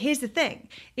appropriate. But here's the thing,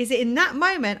 is that in that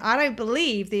moment, I don't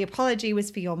believe the apology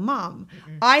was for your mum.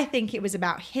 I think it was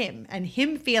about him and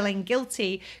him feeling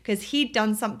guilty because he'd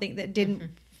done something that didn't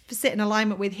sit in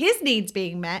alignment with his needs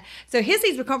being met. So his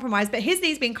needs were compromised, but his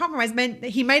needs being compromised meant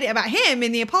that he made it about him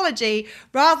in the apology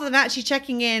rather than actually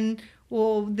checking in,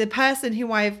 well, the person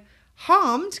who I've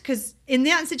harmed, because in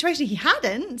that situation he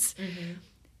hadn't.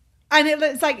 And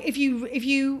it's like if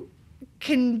you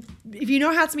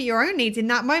know how to meet your own needs in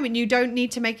that moment, you don't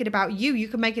need to make it about you. You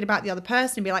can make it about the other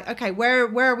person and be like, okay, where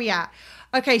are we at?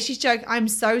 Okay, she's joking. I'm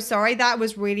so sorry. That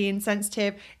was really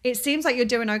insensitive. It seems like you're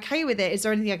doing okay with it. Is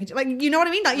there anything I can do? Like, you know what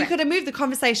I mean? Like, you could have moved the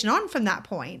conversation on from that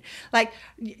point. Like,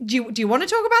 do you want to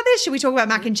talk about this? Should we talk about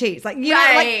mac and cheese? Like, you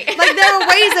know, like there are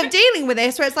ways of dealing with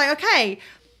this where it's like, okay,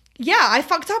 yeah, I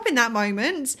fucked up in that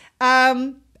moment.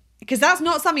 Because that's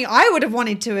not something I would have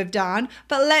wanted to have done.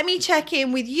 But let me check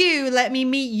in with you. Let me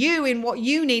meet you in what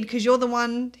you need because you're the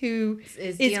one who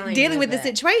is dealing with the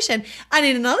situation. And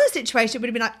in another situation, it would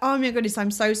have been like, oh my goodness,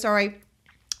 I'm so sorry.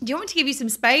 Do you want me to give you some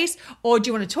space or do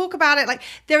you want to talk about it? Like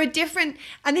there are different,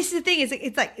 and this is the thing, is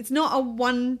it's like, it's not a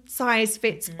one size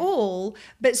fits all,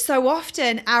 but so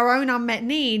often our own unmet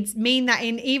needs mean that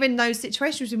in even those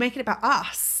situations, we make it about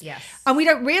us. Yes. And we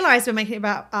don't realize we're making it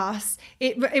about us.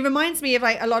 It reminds me of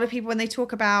like a lot of people when they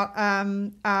talk about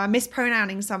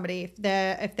mispronouncing somebody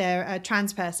if they're a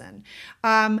trans person.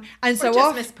 And so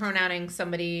just mispronouncing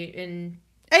somebody in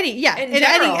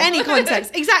any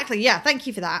context. Exactly. Yeah. Thank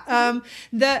you for that.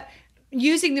 That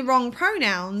using the wrong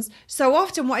pronouns. So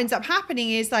often what ends up happening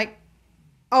is like,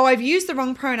 oh, I've used the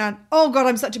wrong pronoun. Oh God,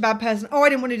 I'm such a bad person. Oh, I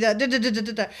didn't want to do that. Da, da, da,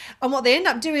 da, da. And what they end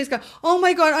up doing is go, oh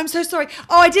my God, I'm so sorry.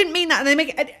 Oh, I didn't mean that. And they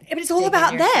make it, but it's all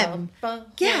about them.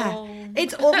 Yeah.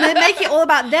 They make it all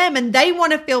about them and they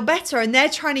want to feel better. And they're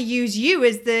trying to use you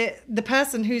as the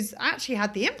person who's actually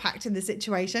had the impact in the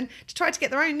situation to try to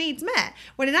get their own needs met.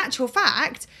 When in actual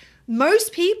fact,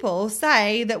 most people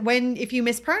say that if you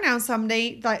mispronounce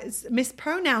somebody,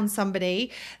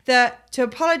 that to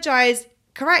apologize,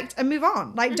 correct, and move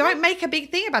on. Like, don't make a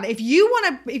big thing about it. If you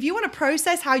want to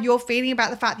process how you're feeling about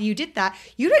the fact that you did that,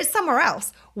 you do it somewhere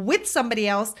else with somebody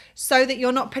else so that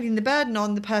you're not putting the burden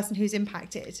on the person who's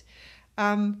impacted.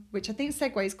 Which I think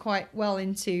segues quite well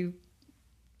into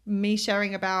me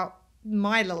sharing about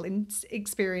my little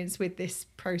experience with this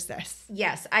process.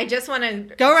 Yes, I just want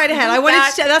to go right ahead.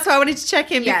 That's why I wanted to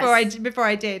check in before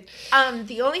I did.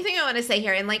 The only thing I want to say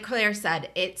here, and like Claire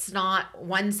said, it's not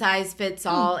one size fits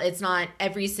all. It's not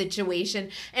every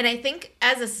situation. And I think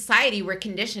as a society, we're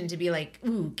conditioned to be like,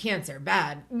 ooh, cancer,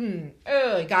 bad.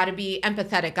 Gotta be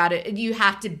empathetic. You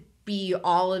have to be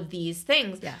all of these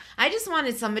things. Yeah. I just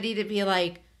wanted somebody to be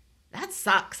like, that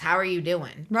sucks. How are you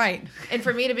doing? Right. And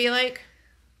for me to be like,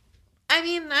 I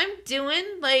mean, I'm doing,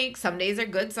 like, some days are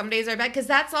good, some days are bad, because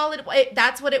that's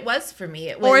that's what it was for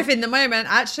me. Or if in the moment,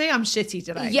 actually, I'm shitty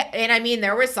today. Yeah, and I mean,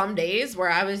 there were some days where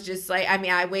I was just like, I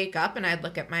mean, I wake up and I'd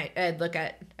look at my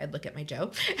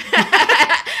Joe.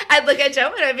 I'd look at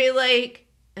Joe and I'd be like,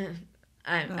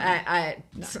 I'm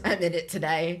in it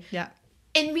today. Yeah.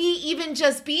 And me even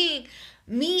just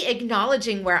me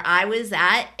acknowledging where I was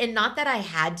at, and not that I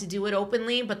had to do it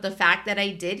openly, but the fact that I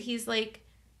did, he's like,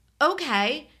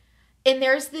 okay. And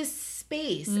there's this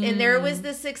space and there was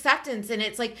this acceptance. And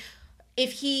it's like,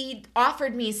 if he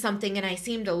offered me something and I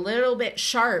seemed a little bit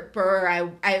sharp or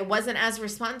I wasn't as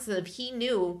responsive, he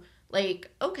knew, like,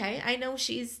 okay, I know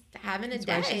she's having a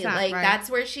day. Like, that's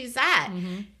where she's at.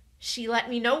 Mm-hmm. She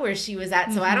let me know where she was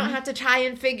at. So I don't have to try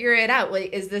and figure it out.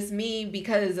 Like, is this me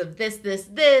because of this,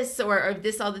 or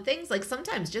this, all the things? Like,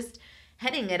 sometimes just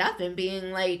heading it up and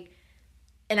being like,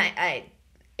 and I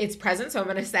it's present, so I'm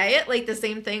going to say it, like the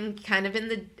same thing kind of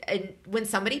when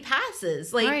somebody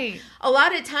passes. Like, a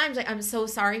lot of times, like, I'm so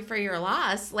sorry for your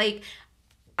loss. Like,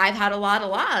 I've had a lot of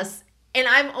loss, and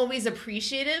I'm always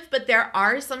appreciative, but there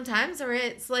are some times where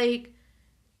it's like,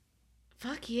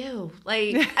 fuck you.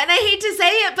 Like, and I hate to say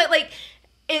it, but like,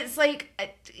 it's like,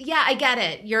 yeah, I get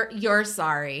it. You're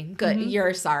sorry. Good. Mm-hmm.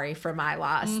 You're sorry for my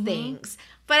loss. Mm-hmm. Thanks.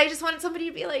 But I just wanted somebody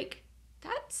to be like,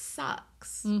 that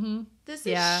sucks. Mm-hmm. This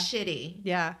is shitty.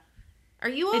 Yeah. Are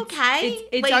you okay?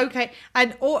 It's like, okay.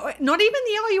 And or not even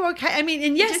the are you okay? I mean,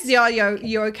 and yes, just, the are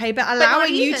you okay, but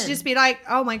allowing you to even. just be like,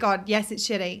 oh my God, yes, it's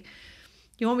shitty.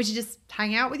 You want me to just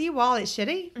hang out with you while it's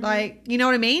shitty? Mm-hmm. Like, you know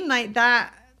what I mean? Like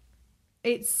that,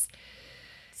 it's...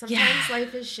 Sometimes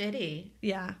life is shitty.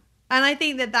 Yeah. And I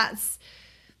think that that's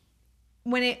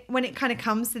when it kind of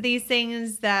comes to these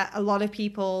things that a lot of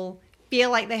people feel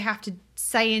like they have to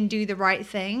say and do the right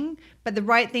thing, but the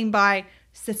right thing by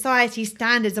society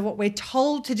standards of what we're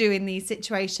told to do in these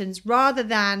situations, rather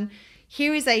than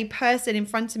here is a person in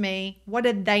front of me, what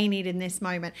do they need in this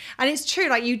moment? And it's true,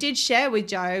 like you did share with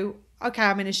Joe, okay,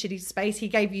 I'm in a shitty space. He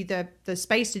gave you the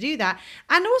space to do that.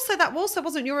 And also that also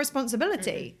wasn't your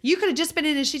responsibility. You could have just been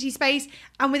in a shitty space,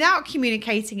 and without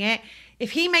communicating it,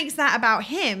 if he makes that about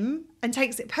him and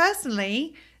takes it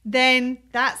personally, then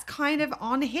that's kind of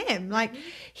on him. Like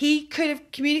he could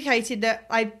have communicated that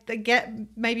I get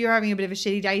maybe you're having a bit of a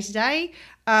shitty day today.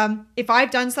 If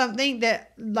I've done something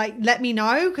that like let me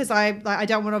know, because I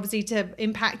don't want obviously to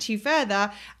impact you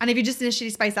further. And if you're just in a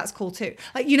shitty space, that's cool too.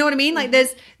 Like you know what I mean? Like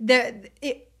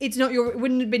it's not it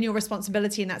wouldn't have been your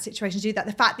responsibility in that situation to do that.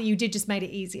 The fact that you did just made it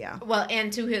easier. Well,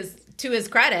 and to his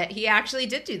credit, he actually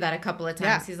did do that a couple of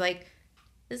times. Yeah. He's like,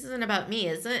 "This isn't about me,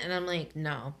 is it?" And I'm like,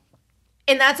 "No."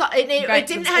 And that's all. It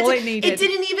didn't have to. It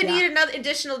didn't even need another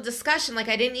additional discussion. Like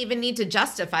I didn't even need to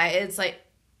justify it. It's like,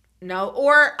 no.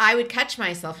 Or I would catch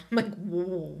myself. I'm like,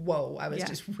 whoa, I was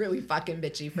just really fucking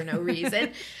bitchy for no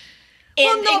reason.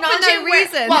 Well, not for no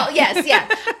reason. Well, yes,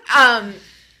 yeah.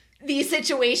 The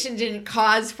situation didn't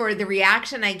cause for the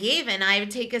reaction I gave, and I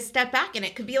would take a step back, and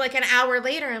it could be like an hour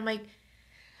later. I'm like,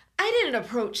 I didn't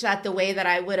approach that the way that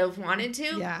I would have wanted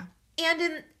to. Yeah.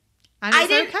 And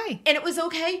okay. And it was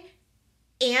okay.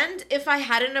 And if I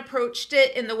hadn't approached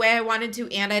it in the way I wanted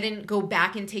to, and I didn't go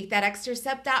back and take that extra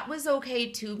step, that was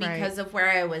okay too, because of where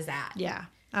I was at. Yeah,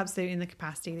 absolutely, in the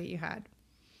capacity that you had.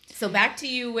 So back to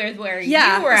you where you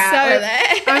were at with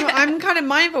it. I'm kind of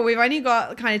mindful. We've only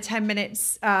got kind of 10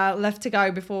 minutes left to go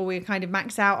before we kind of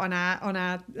max out on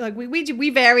our like we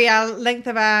vary our length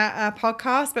of our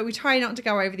podcast, but we try not to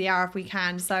go over the hour if we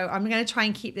can. So I'm going to try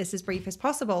and keep this as brief as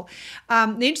possible.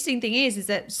 The interesting thing is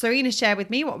that Serena shared with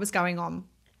me what was going on.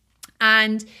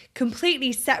 And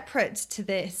completely separate to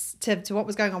this, to what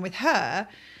was going on with her,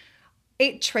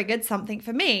 it triggered something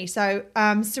for me. So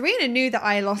Serena knew that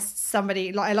I lost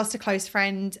somebody, like I lost a close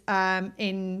friend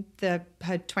in her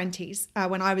 20s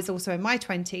when I was also in my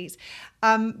 20s.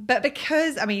 But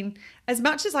because, I mean, as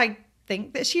much as I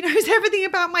think that she knows everything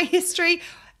about my history,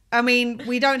 I mean,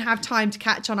 we don't have time to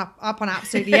catch up on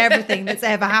absolutely everything that's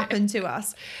ever happened to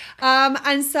us.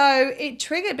 And so it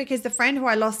triggered because the friend who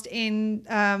I lost in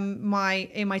my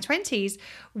 20s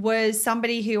was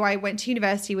somebody who I went to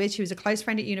university with. She was a close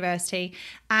friend at university,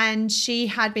 and she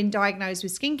had been diagnosed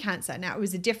with skin cancer. Now, it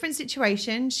was a different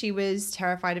situation. She was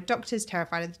terrified of doctors,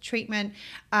 terrified of the treatment.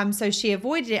 So she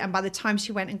avoided it. And by the time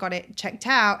she went and got it checked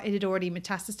out, it had already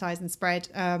metastasized and spread.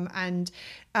 And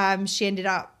she ended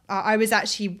up, I was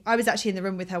actually in the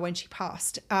room with her when she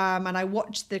passed, and I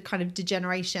watched the kind of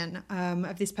degeneration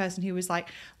of this person who was like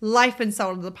life and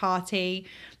soul of the party,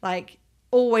 like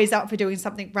always up for doing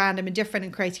something random and different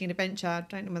and creating an adventure. I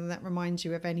don't know whether that reminds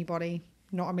you of anybody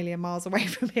not a million miles away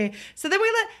from here. So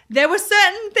there were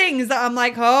certain things that I'm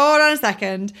like, hold on a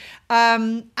second.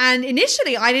 And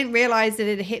initially I didn't realize that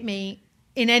it had hit me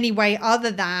in any way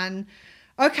other than,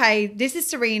 okay, this is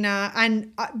Serena.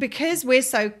 And because we're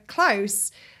so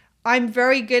close, I'm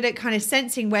very good at kind of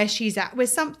sensing where she's at with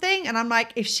something. And I'm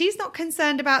like, if she's not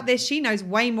concerned about this, she knows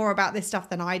way more about this stuff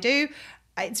than I do.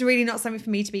 It's really not something for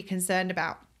me to be concerned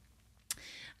about.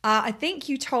 I think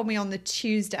you told me on the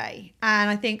Tuesday,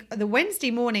 and I think the Wednesday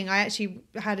morning I actually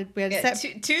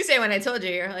Tuesday when I told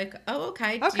you, you're like, oh,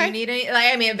 okay. Do you need any?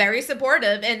 Like, I mean, very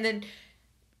supportive, and then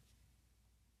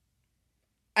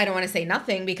I don't want to say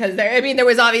nothing because there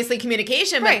was obviously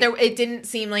communication, but it didn't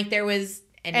seem like there was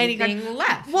anything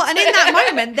left. Well, and in that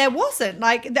moment there wasn't,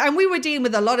 like, and we were dealing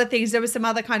with a lot of things. There was some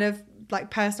other kind of like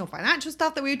personal financial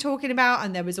stuff that we were talking about,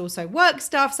 and there was also work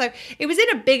stuff. So it was in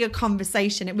a bigger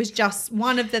conversation. It was just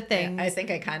one of the things. Yeah, I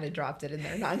think I kind of dropped it in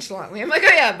there nonchalantly. I'm like,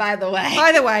 oh yeah, by the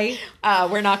way,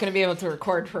 we're not going to be able to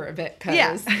record for a bit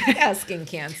because skin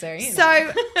cancer.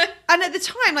 So, and at the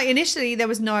time, like initially there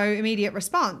was no immediate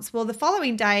response. Well, the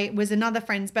following day was another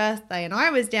friend's birthday, and I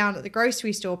was down at the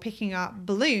grocery store picking up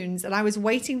balloons, and I was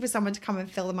waiting for someone to come and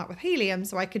fill them up with helium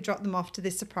so I could drop them off to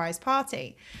this surprise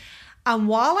party. And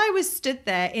while I was stood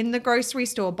there in the grocery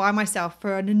store by myself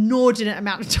for an inordinate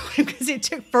amount of time, because it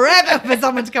took forever for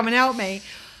someone to come and help me,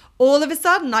 all of a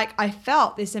sudden, like I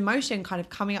felt this emotion kind of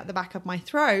coming up the back of my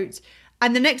throat.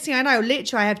 And the next thing I know,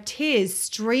 literally I have tears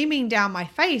streaming down my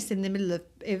face in the middle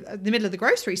of the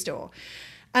grocery store.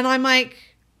 And I'm like,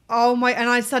 oh my, and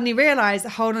I suddenly realized,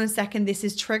 hold on a second, this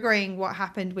is triggering what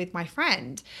happened with my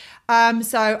friend.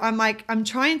 So I'm like, I'm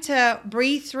trying to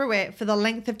breathe through it for the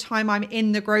length of time I'm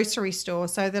in the grocery store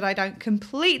so that I don't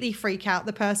completely freak out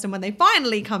the person when they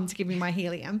finally come to give me my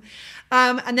helium.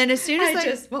 And then as soon as I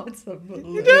just want some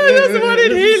balloons. I just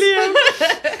wanted helium.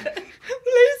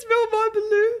 Please fill my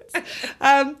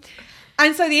balloons.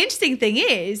 And so the interesting thing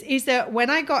is that when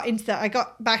I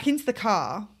got back into the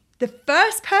car, the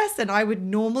first person I would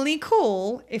normally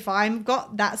call if I've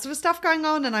got that sort of stuff going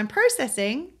on and I'm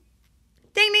processing,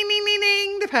 ding, ding, ding, ding,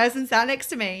 ding, the person sat next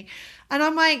to me. And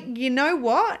I'm like, you know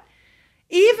what?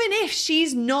 Even if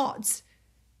she's not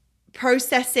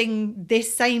processing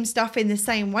this same stuff in the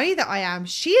same way that I am,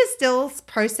 she's still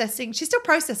processing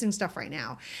stuff right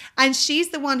now. And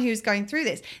she's the one who's going through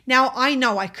this. Now, I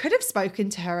know I could have spoken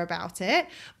to her about it,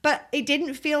 but it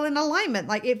didn't feel in alignment.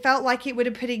 Like it felt like it would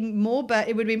have been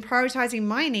prioritizing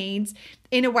my needs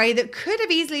in a way that could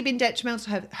have easily been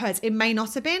detrimental to hers. It may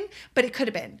not have been, but it could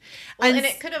have been. Well, and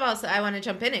it could have also, I want to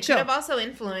jump in, it could have also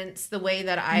influenced the way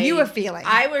that you were feeling.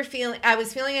 I was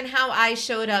feeling and how I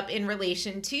showed up in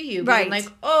relation to you. Right. Being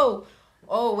like, oh,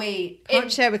 wait.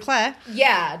 Can't share with Claire.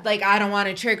 Yeah, like I don't want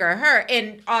to trigger her.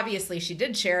 And obviously she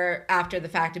did share after the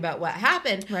fact about what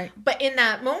happened. Right. But in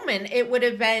that moment, it would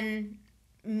have been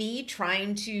me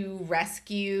trying to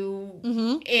rescue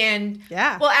and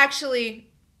well, actually,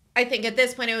 I think at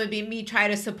this point it would be me trying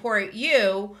to support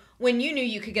you when you knew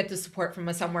you could get the support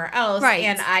from somewhere else, right?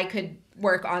 And I could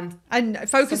work on and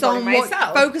focusing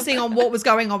on what was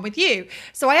going on with you.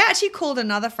 So I actually called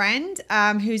another friend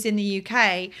who's in the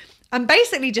UK. And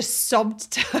basically just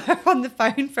sobbed to her on the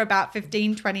phone for about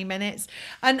 15, 20 minutes.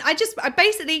 And I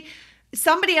basically,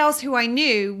 somebody else who I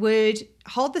knew would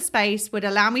hold the space, would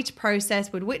allow me to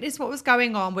process, would witness what was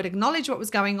going on, would acknowledge what was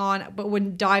going on, but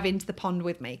wouldn't dive into the pond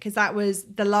with me. Because that was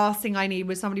the last thing I needed,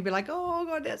 was somebody be like, oh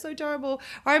God, that's so terrible.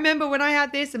 I remember when I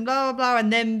had this and blah, blah, blah.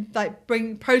 And then like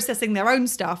processing their own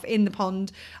stuff in the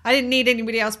pond. I didn't need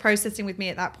anybody else processing with me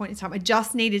at that point in time. I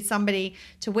just needed somebody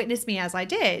to witness me as I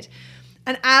did.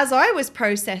 And as I was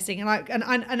processing,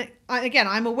 and again,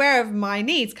 I'm aware of my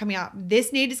needs coming up.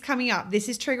 This need is coming up. This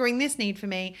is triggering this need for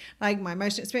me. Like my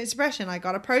emotional experience depression. I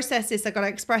got to process this. I got to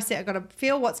express it. I got to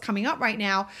feel what's coming up right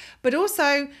now. But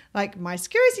also, like my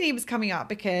security need was coming up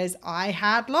because I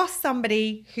had lost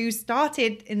somebody who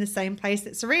started in the same place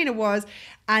that Serena was,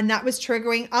 and that was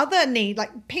triggering other need,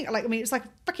 it's like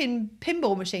a freaking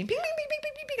pinball machine. Ping, ping, ping, ping,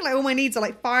 ping, ping. Like all my needs are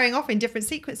like firing off in different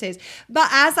sequences. But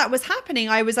as that was happening,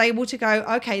 I was able to go,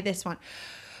 okay, this one.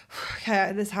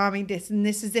 Okay, this harming this, and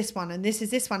this is this one, and this is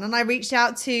this one. And I reached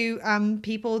out to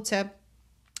people to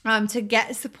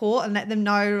get support and let them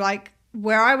know like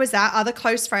where I was at, other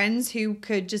close friends who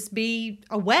could just be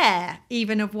aware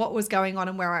even of what was going on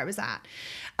and where I was at.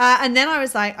 And then I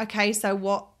was like, okay, so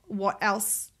what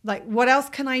else? Like, what else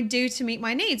can I do to meet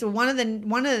my needs? Well, one of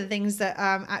the things that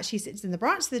actually sits in the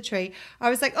branch of the tree, I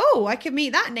was like, oh, I could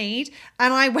meet that need.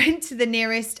 And I went to the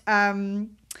nearest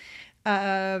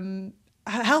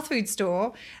health food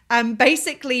store and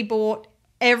basically bought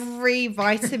every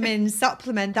vitamin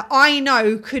supplement that I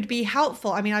know could be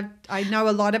helpful. I mean, I know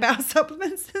a lot about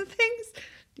supplements and things.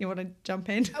 You want to jump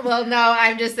in? Well, no,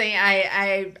 I'm just saying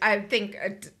I think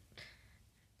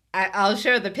I'll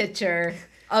show the picture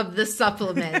of the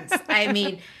supplements. I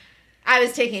mean, I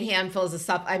was taking handfuls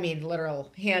of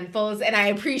literal handfuls, and I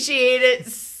appreciate it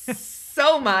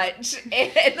so much.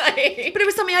 And but it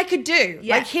was something I could do.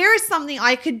 Yeah. Like, here is something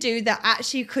I could do that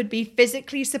actually could be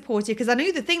physically supported, because I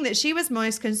knew the thing that she was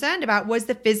most concerned about was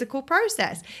the physical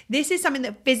process. This is something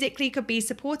that physically could be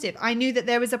supportive. I knew that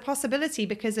there was a possibility,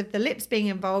 because of the lips being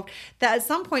involved, that at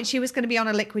some point she was going to be on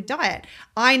a liquid diet.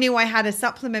 I knew I had a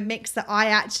supplement mix that I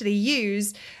actually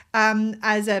use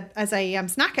as a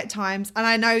snack at times, and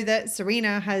I know that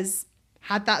Serena has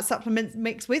had that supplement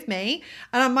mix with me.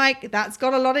 And I'm like, that's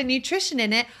got a lot of nutrition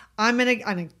in it. And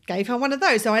I gave her one of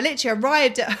those. So I literally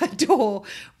arrived at her door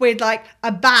with like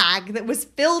a bag that was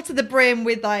filled to the brim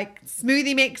with like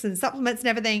smoothie mix and supplements and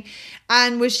everything,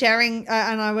 and was sharing.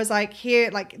 And I was like,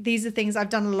 here, like, these are things. I've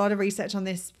done a lot of research on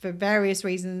this for various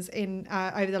reasons in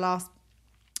over the last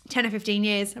 10 or 15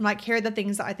 years. I'm like, here are the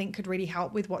things that I think could really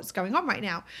help with what's going on right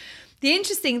now. The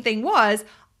interesting thing was,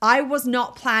 I was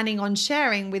not planning on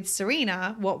sharing with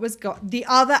Serena what was the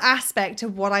other aspect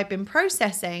of what I've been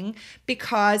processing,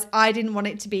 because I didn't want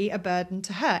it to be a burden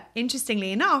to her.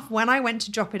 Interestingly enough, when I went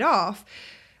to drop it off,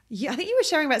 I think you were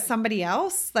sharing about somebody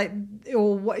else, like,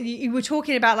 or what you were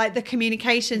talking about, like the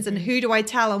communications and who do I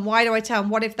tell and why do I tell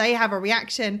and what if they have a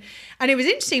reaction. And it was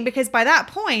interesting because by that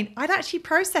point, I'd actually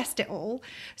processed it all.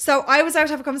 So I was able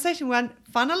to have a conversation when,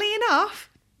 funnily enough,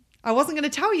 I wasn't going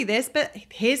to tell you this, but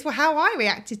here's how I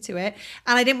reacted to it.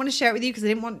 And I didn't want to share it with you because I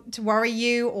didn't want to worry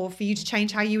you or for you to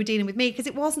change how you were dealing with me, because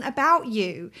it wasn't about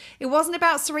you. It wasn't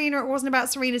about Serena. It wasn't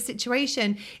about Serena's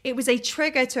situation. It was a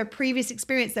trigger to a previous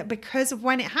experience that, because of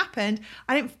when it happened,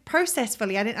 I didn't process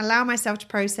fully. I didn't allow myself to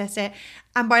process it.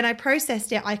 And when I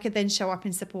processed it, I could then show up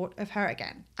in support of her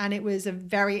again. And it was a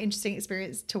very interesting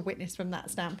experience to witness from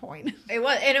that standpoint. It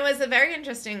was, and it was a very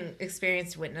interesting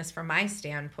experience to witness from my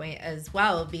standpoint as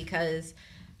well, because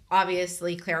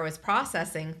obviously Claire was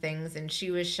processing things and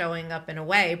she was showing up in a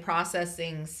way,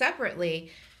 processing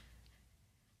separately.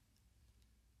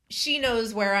 She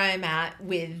knows where I'm at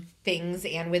with things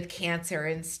and with cancer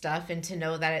and stuff, and to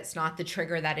know that it's not the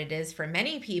trigger that it is for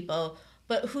many people.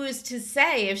 But who's to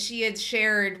say, if she had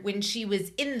shared when she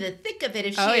was in the thick of it,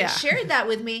 if she had shared that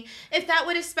with me, if that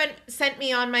would have sent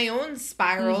me on my own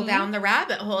spiral down the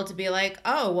rabbit hole to be like,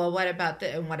 oh, well, what about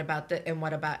the, and what about the, and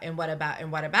what about, and what about, and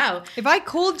what about? If I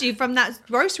called you from that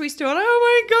grocery store, oh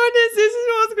my goodness, this is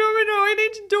what's going on, I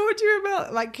need to talk to you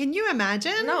about, like, can you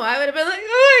imagine? No, I would have been like,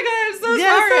 oh my God, I'm so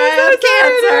sorry, I have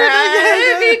cancer.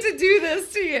 I didn't need to do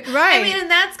this to you. Right. I mean,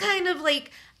 and that's kind of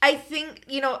like, I think,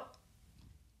 you know,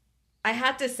 I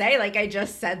have to say, like, I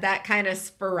just said that kind of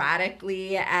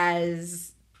sporadically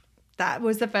as... That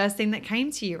was the first thing that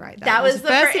came to you, right? That was the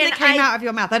first thing that came out of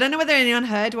your mouth. I don't know whether anyone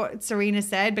heard what Serena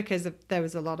said, because there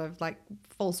was a lot of, like,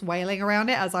 false wailing around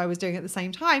it as I was doing it at the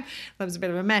same time. That was a bit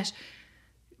of a mesh.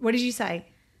 What did you say?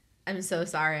 I'm so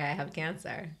sorry I have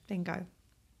cancer. Bingo.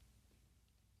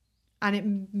 And it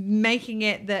making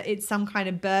it that it's some kind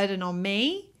of burden on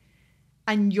me,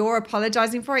 and you're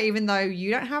apologizing for it, even though you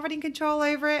don't have any control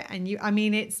over it. And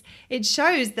it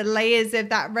shows the layers of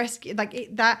that rescue,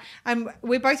 and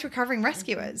we're both recovering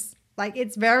rescuers. Like,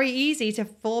 it's very easy to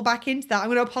fall back into that. I'm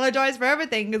going to apologize for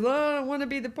everything because I don't want to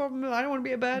be the problem. I don't want to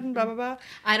be a burden, blah, blah, blah.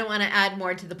 I don't want to add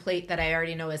more to the plate that I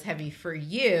already know is heavy for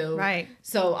you. Right.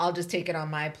 So I'll just take it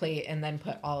on my plate and then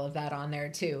put all of that on there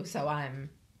too. So And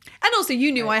also,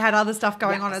 you knew I had other stuff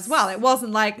going on as well. It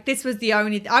wasn't like this was the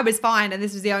only... I was fine and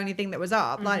this was the only thing that was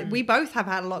up. Like, we both have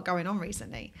had a lot going on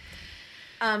recently.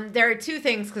 There are two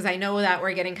things, because I know that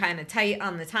we're getting kind of tight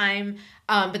on the time.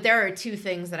 But there are two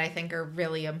things that I think are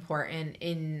really important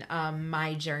in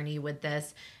my journey with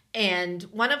this. And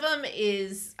one of them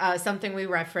is something we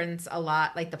reference a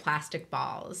lot, like the plastic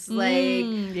balls. Like,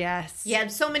 yes. You have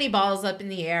so many balls up in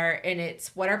the air, and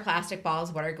it's, what are plastic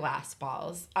balls? What are glass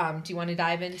balls? Do you want to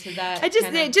dive into that?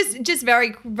 Just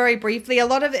very, very briefly, a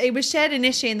lot of it was shared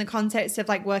initially in the context of,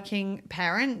 like, working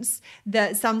parents,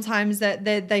 that sometimes that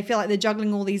they feel like they're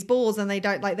juggling all these balls and they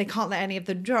can't let any of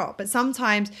them drop. But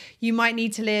sometimes you might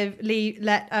need to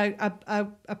let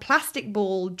a plastic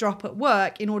ball drop at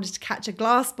work in order to catch a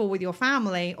glass ball with your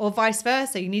family, or vice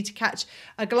versa. You need to catch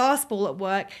a glass ball at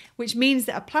work, which means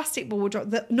that a plastic ball will drop.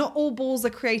 That not all balls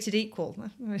are created equal. I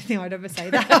don't think I'd ever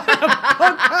say that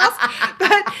on a podcast,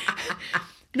 but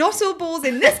not all balls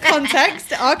in this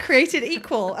context are created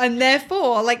equal, and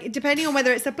therefore, like, depending on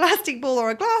whether it's a plastic ball or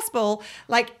a glass ball,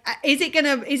 like, is it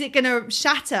gonna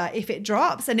shatter if it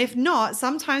drops? And if not,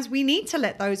 sometimes we need to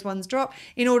let those ones drop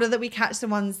in order that we catch the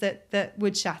ones that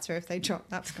would shatter if they drop.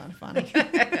 That's kind of funny.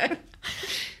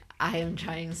 I am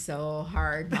trying so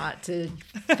hard not to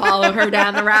follow her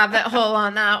down the rabbit hole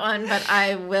on that one, but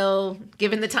I will,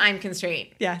 given the time constraint.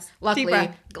 Yes.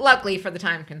 Luckily for the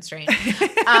time constraint.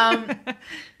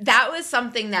 That was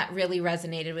something that really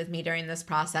resonated with me during this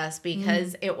process,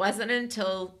 because it wasn't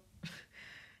until,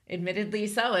 admittedly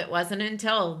so, it wasn't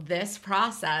until this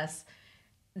process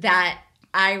that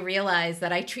I realized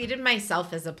that I treated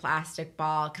myself as a plastic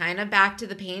ball, kind of back to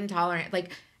the pain tolerant.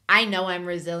 Like, I know I'm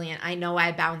resilient. I know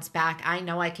I bounce back. I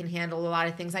know I can handle a lot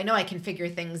of things. I know I can figure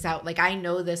things out. Like, I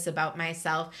know this about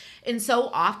myself. And so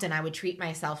often I would treat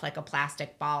myself like a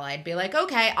plastic ball. I'd be like,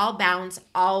 okay, I'll bounce,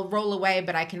 I'll roll away,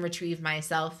 but I can retrieve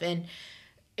myself. And,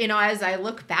 you know, as I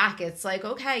look back, it's like,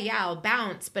 okay, yeah, I'll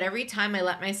bounce. But every time I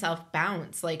let myself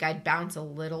bounce, like, I'd bounce a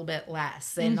little bit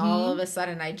less. And all of a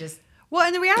sudden I just... Well,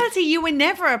 in the reality, you were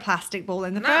never a plastic ball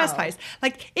in the first place.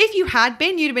 Like, if you had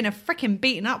been, you'd have been a freaking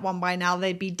beaten up one by now.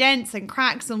 There'd be dents and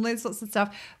cracks and those sorts of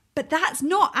stuff. But that's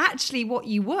not actually what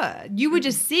you were. You were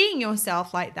just seeing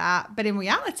yourself like that. But in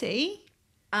reality...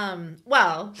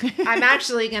 Well, I'm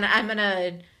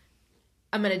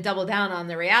gonna double down on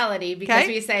the reality because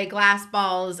we say glass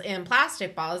balls and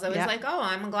plastic balls. I was like, oh,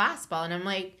 I'm a glass ball. And I'm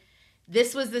like,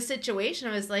 this was the situation.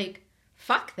 I was like,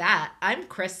 fuck that. I'm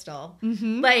crystal.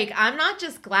 Like, I'm not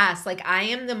just glass. Like, I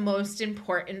am the most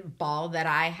important ball that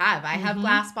I have. I have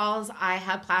glass balls. I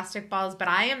have plastic balls, but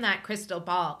I am that crystal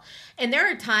ball. And there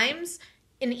are times,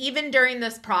 and even during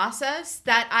this process,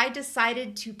 that I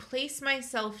decided to place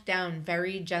myself down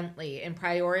very gently and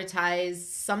prioritize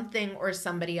something or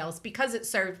somebody else because it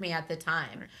served me at the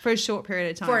time. For a short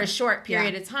period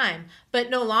of time. But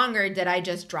no longer did I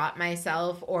just drop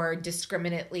myself or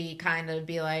discriminately kind of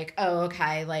be like, oh,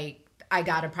 okay, like, I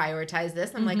got to prioritize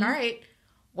this. I'm like, all right,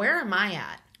 where am I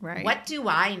at? Right. What do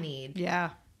I need?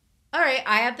 Yeah. All right,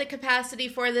 I have the capacity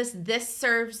for this. This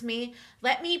serves me.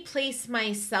 Let me place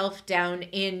myself down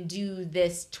and do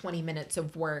this 20 minutes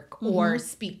of work or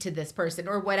speak to this person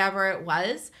or whatever it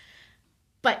was.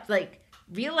 But, like,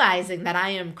 realizing that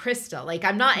I am crystal. Like,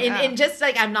 I'm not, and just,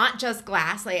 like, I'm not just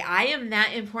glass. Like, I am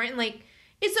that important. Like,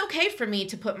 it's okay for me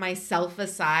to put myself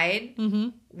aside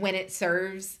when it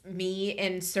serves me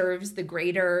and serves the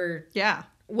greater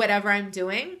whatever I'm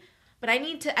doing. But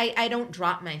I don't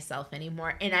drop myself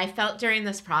anymore. And I felt during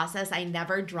this process, I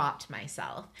never dropped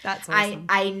myself. That's awesome.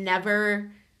 I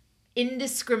never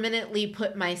indiscriminately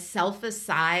put myself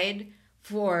aside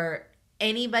for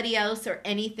anybody else or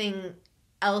anything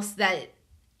else that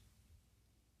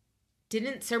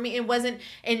didn't serve me. It wasn't,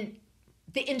 and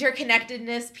the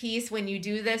interconnectedness piece, when you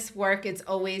do this work, it's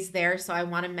always there. So I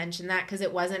want to mention that because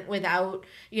it wasn't without,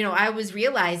 you know, I was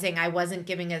realizing I wasn't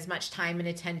giving as much time and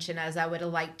attention as I would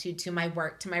have liked to my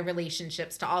work, to my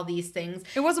relationships, to all these things.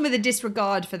 It wasn't with a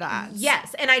disregard for that.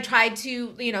 Yes. And I tried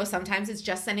to, you know, sometimes it's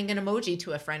just sending an emoji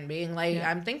to a friend being like,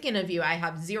 I'm thinking of you. I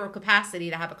have zero capacity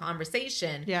to have a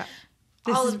conversation. Yeah.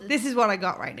 This is what I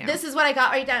got right now. This is what I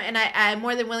got right now. And I'm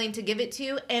more than willing to give it to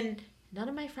you. And none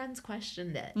of my friends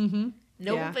questioned it.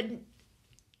 Nobody,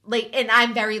 like, and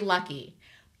I'm very lucky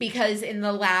because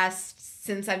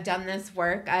since I've done this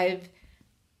work,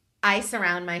 I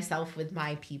surround myself with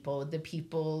my people, the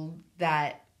people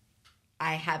that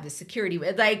I have the security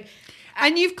with. Like,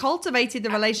 and you've cultivated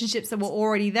the relationships that were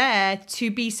already there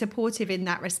to be supportive in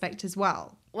that respect as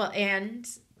well. Well, and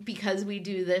because we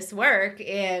do this work,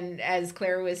 and as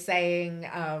Claire was saying,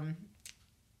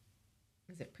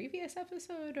 is it previous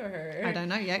episode or? I don't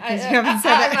know yet because you haven't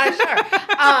said it.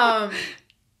 I'm not sure.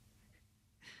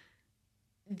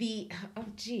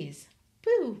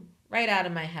 Boo, right out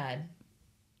of my head.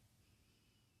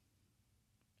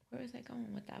 Where was I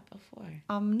going with that before?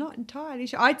 I'm not entirely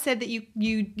sure. I'd said that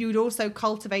you'd also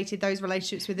cultivated those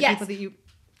relationships with the people that you...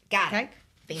 Got it.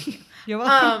 Thank you. You're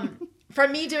welcome.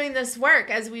 From me doing this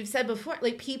work, as we've said before,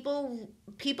 like, people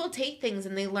take things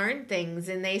and they learn things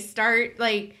and they start,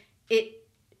 like,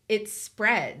 it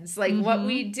spreads. Like, what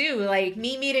we do, like,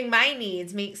 me meeting my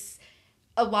needs makes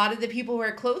a lot of the people who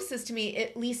are closest to me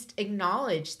at least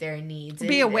acknowledge their needs.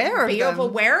 Be aware of them. Be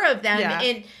aware of them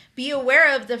and be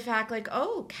aware of the fact, like,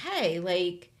 oh, okay,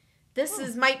 like,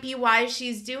 this might be why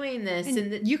she's doing this.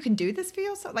 And you can do this for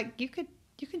yourself. Like, you can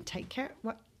take care.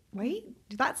 What? Wait,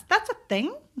 that's a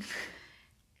thing?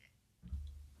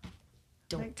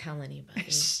 Don't tell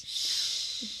anybody.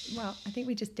 Well, I think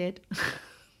we just did.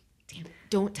 Damn,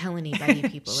 don't tell anybody,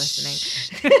 people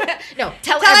listening. No,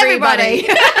 tell everybody.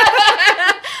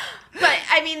 But,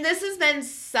 I mean, this has been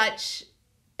such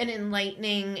an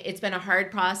enlightening, it's been a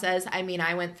hard process. I mean,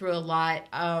 I went through a lot.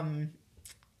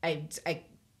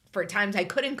 For times I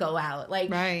couldn't go out. Like,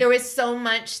 there was so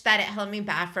much that it held me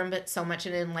back from, but so much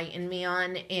it enlightened me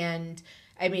on. And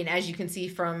I mean, as you can see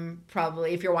from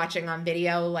probably if you're watching on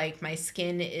video, like, my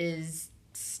skin is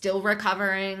still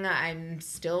recovering. I'm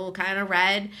still kind of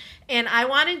red. And I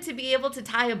wanted to be able to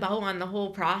tie a bow on the whole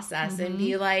process and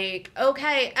be like,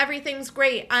 okay, everything's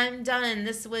great. I'm done.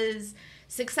 This was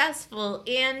successful.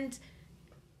 And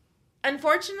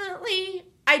unfortunately,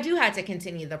 I do have to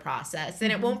continue the process.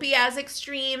 And it won't be as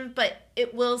extreme, but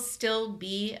it will still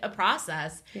be a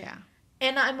process. Yeah.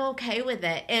 And I'm okay with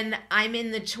it. And I'm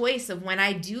in the choice of when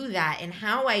I do that and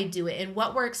how I do it and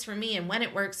what works for me and when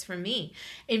it works for me.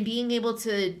 And being able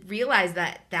to realize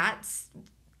that that's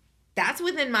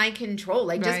within my control.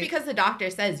 Like, just because the doctor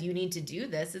says you need to do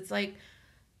this, it's like,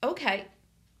 okay,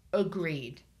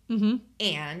 agreed. Mm-hmm.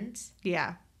 And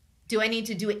yeah, do I need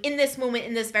to do it in this moment,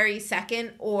 in this very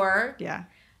second, or yeah.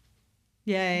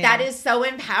 That is so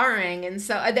empowering. And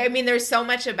so, I mean, there's so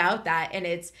much about that, and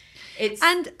it's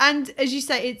and as you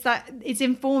say, it's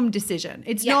informed decision.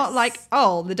 It's not like,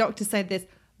 oh, the doctor said this,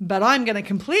 but I'm going to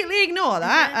completely ignore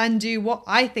that and do what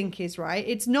I think is right.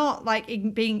 It's not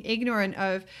like being ignorant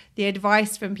of the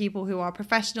advice from people who are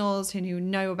professionals and who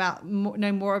know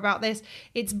more about this.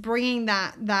 It's bringing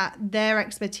that their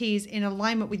expertise in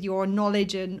alignment with your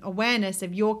knowledge and awareness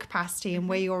of your capacity and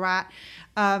where you're at,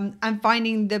 and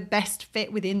finding the best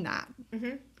fit within that.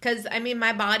 Because I mean,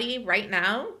 my body right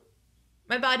now,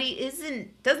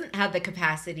 doesn't have the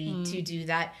capacity to do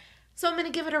that, so I'm going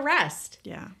to give it a rest.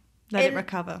 Yeah. Let it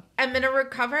recover. I'm going to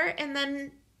recover, and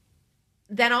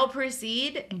then I'll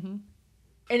proceed. Mm-hmm.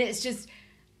 And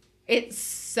it's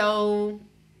so,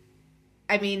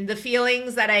 I mean, the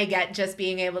feelings that I get just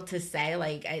being able to say,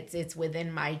 like, it's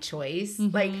within my choice.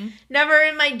 Mm-hmm. Like, never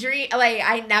in my dream, like,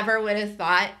 I never would have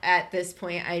thought at this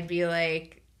point I'd be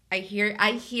like, I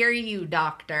hear you,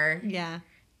 doctor. Yeah.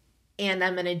 And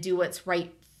I'm going to do what's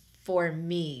right for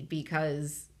me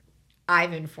because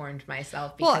I've informed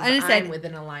myself, because I'm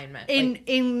within alignment.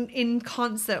 In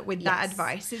concert with that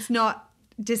advice. It's not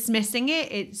dismissing it.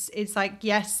 It's like,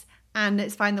 yes, and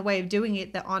let's find the way of doing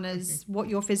it that honors what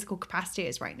your physical capacity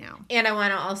is right now. And I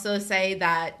want to also say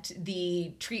that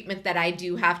the treatment that I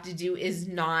do have to do is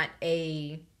not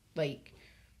a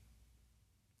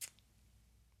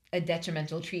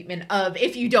detrimental treatment of,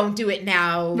 if you don't do it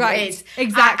now. Right.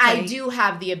 Exactly. I do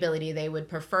have the ability they would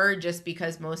prefer, just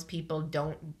because most people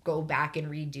don't go back and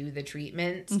redo the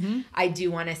treatments. I do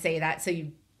want to say that, so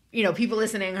you know, people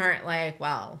listening aren't like,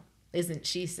 well, isn't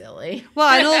she silly? Well,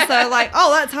 and also like,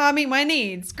 oh, that's how I meet my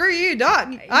needs. Screw you, doc.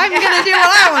 I'm going to do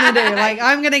what I want to do. Like,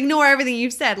 I'm going to ignore everything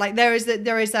you've said. Like, as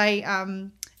I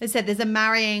said, there's a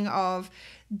marrying of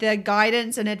the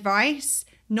guidance and advice,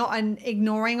 not an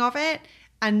ignoring of it.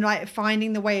 And like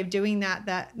finding the way of doing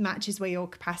that matches where your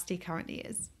capacity currently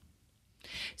is.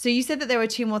 So you said that there were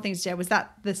 2 more things, Jed. Was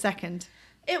that the second?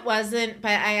 It wasn't,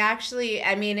 but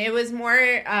I mean, it was more,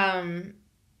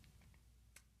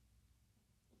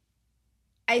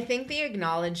 I think the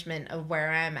acknowledgement of where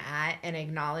I'm at and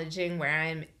acknowledging where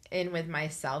I'm in with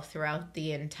myself throughout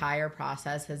the entire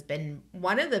process has been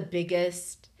one of the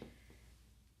biggest,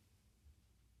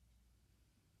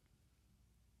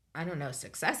 I don't know,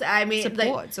 success. I mean,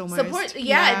 supports, like, almost. Support,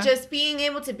 yeah, just being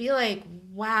able to be like,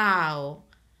 wow,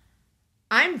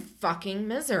 I'm fucking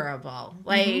miserable.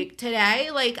 Like,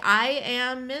 today, like, I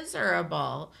am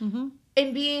miserable.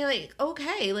 And being like,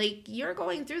 okay, like, you're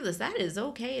going through this. That is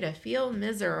okay to feel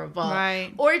miserable.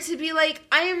 Right. Or to be like,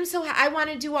 I want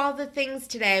to do all the things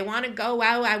today. I want to go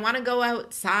out. I want to go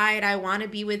outside. I want to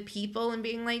be with people. And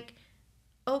being like,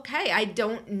 okay, I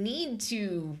don't need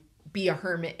to be a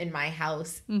hermit in my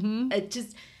house.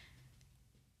 Just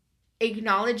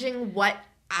acknowledging what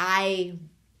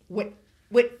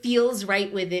feels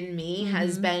right within me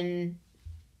has been.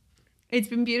 It's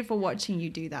been beautiful watching you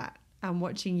do that and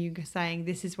watching you saying,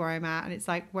 this is where I'm at. And it's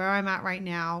like, where I'm at right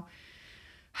now.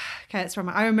 Okay, it's from,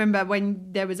 I remember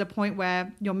when there was a point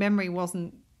where your memory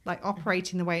wasn't like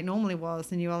operating the way it normally was.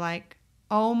 And you were like,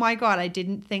 oh my God, I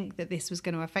didn't think that this was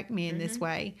going to affect me in this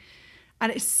way.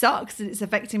 And it sucks that it's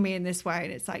affecting me in this way.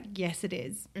 And it's like, yes, it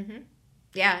is.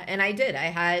 Yeah, and I did.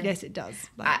 Yes, it does.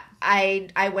 Like,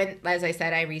 I went, as I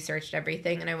said, I researched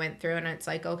everything and I went through and it's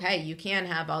like, okay, you can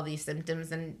have all these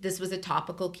symptoms. And this was a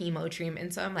topical chemo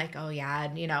treatment. So I'm like, oh yeah,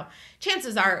 and, you know,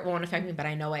 chances are it won't affect me, but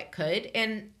I know it could.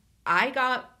 And I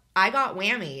got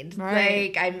whammied.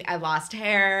 Right. Like, I lost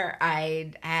hair.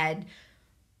 I had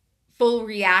full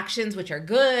reactions, which are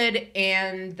good,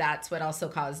 and that's what also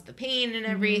caused the pain and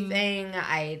everything.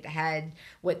 I had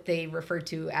what they refer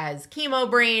to as chemo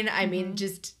brain. I mean,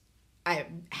 I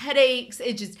headaches.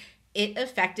 It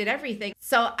affected everything.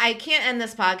 So I can't end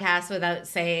this podcast without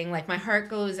saying, like, my heart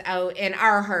goes out, and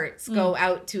our hearts go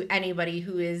out to anybody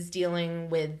who is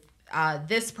dealing with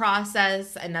this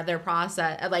process, another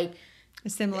process, like a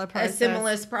similar process.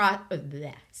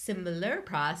 Similar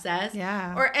process.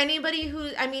 Yeah. Or anybody who,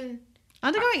 I mean,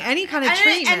 undergoing any kind of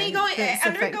treatment.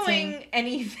 Undergoing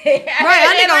anything.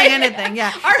 Right, undergoing anything,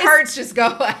 yeah. Our hearts just go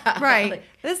out. Right.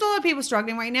 There's a lot of people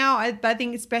struggling right now. But I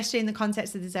think especially in the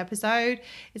context of this episode,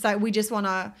 it's like we just want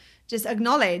to just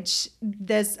acknowledge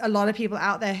there's a lot of people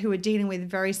out there who are dealing with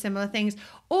very similar things,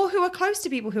 or who are close to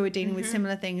people who are dealing with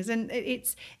similar things. And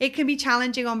it can be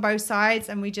challenging on both sides.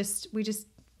 And we just want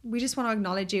to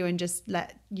acknowledge you and just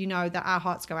let you know that our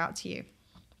hearts go out to you.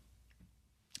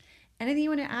 Anything you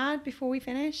want to add before we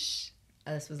finish?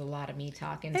 Oh, this was a lot of me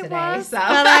talking It today. was, So. but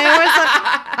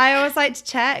I always like to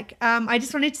check. I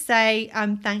just wanted to say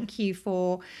thank you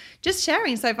for just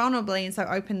sharing so vulnerably and so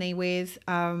openly with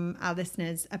our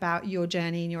listeners about your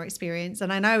journey and your experience.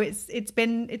 And I know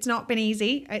it's not been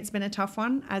easy. It's been a tough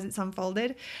one as it's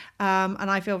unfolded. And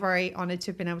I feel very honored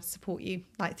to have been able to support you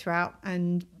throughout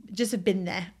and just have been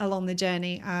there along the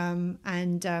journey.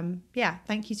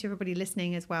 Thank you to everybody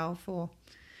listening as well for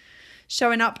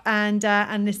showing up and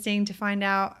listening to find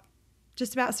out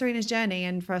just about Serena's journey,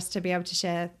 and for us to be able to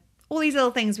share all these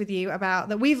little things with you about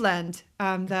that we've learned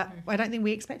that I don't think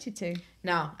we expected to.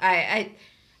 No, I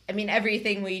mean,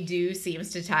 everything we do seems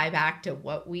to tie back to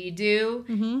what we do.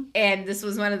 Mm-hmm. And this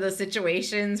was one of those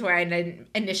situations where I didn't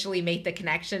initially make the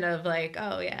connection of like,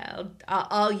 oh yeah,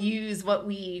 I'll use what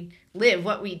we live,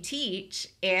 what we teach.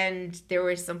 And there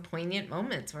were some poignant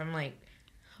moments where I'm like,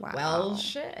 wow. Well,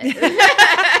 shit.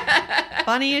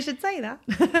 Funny you should say that.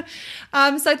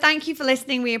 So thank you for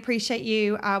listening. We appreciate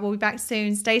you. We'll be back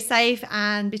soon. Stay safe.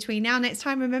 And between now and next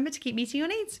time, remember to keep meeting your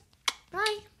needs.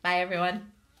 Bye. Bye,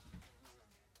 everyone.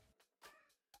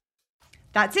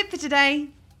 That's it for today.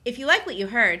 If you like what you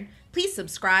heard, please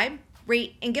subscribe,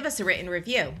 rate, and give us a written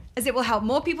review, as it will help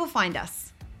more people find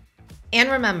us.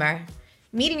 And remember,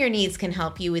 meeting your needs can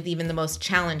help you with even the most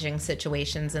challenging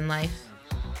situations in life.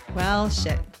 Well,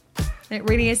 shit. It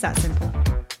really is that simple.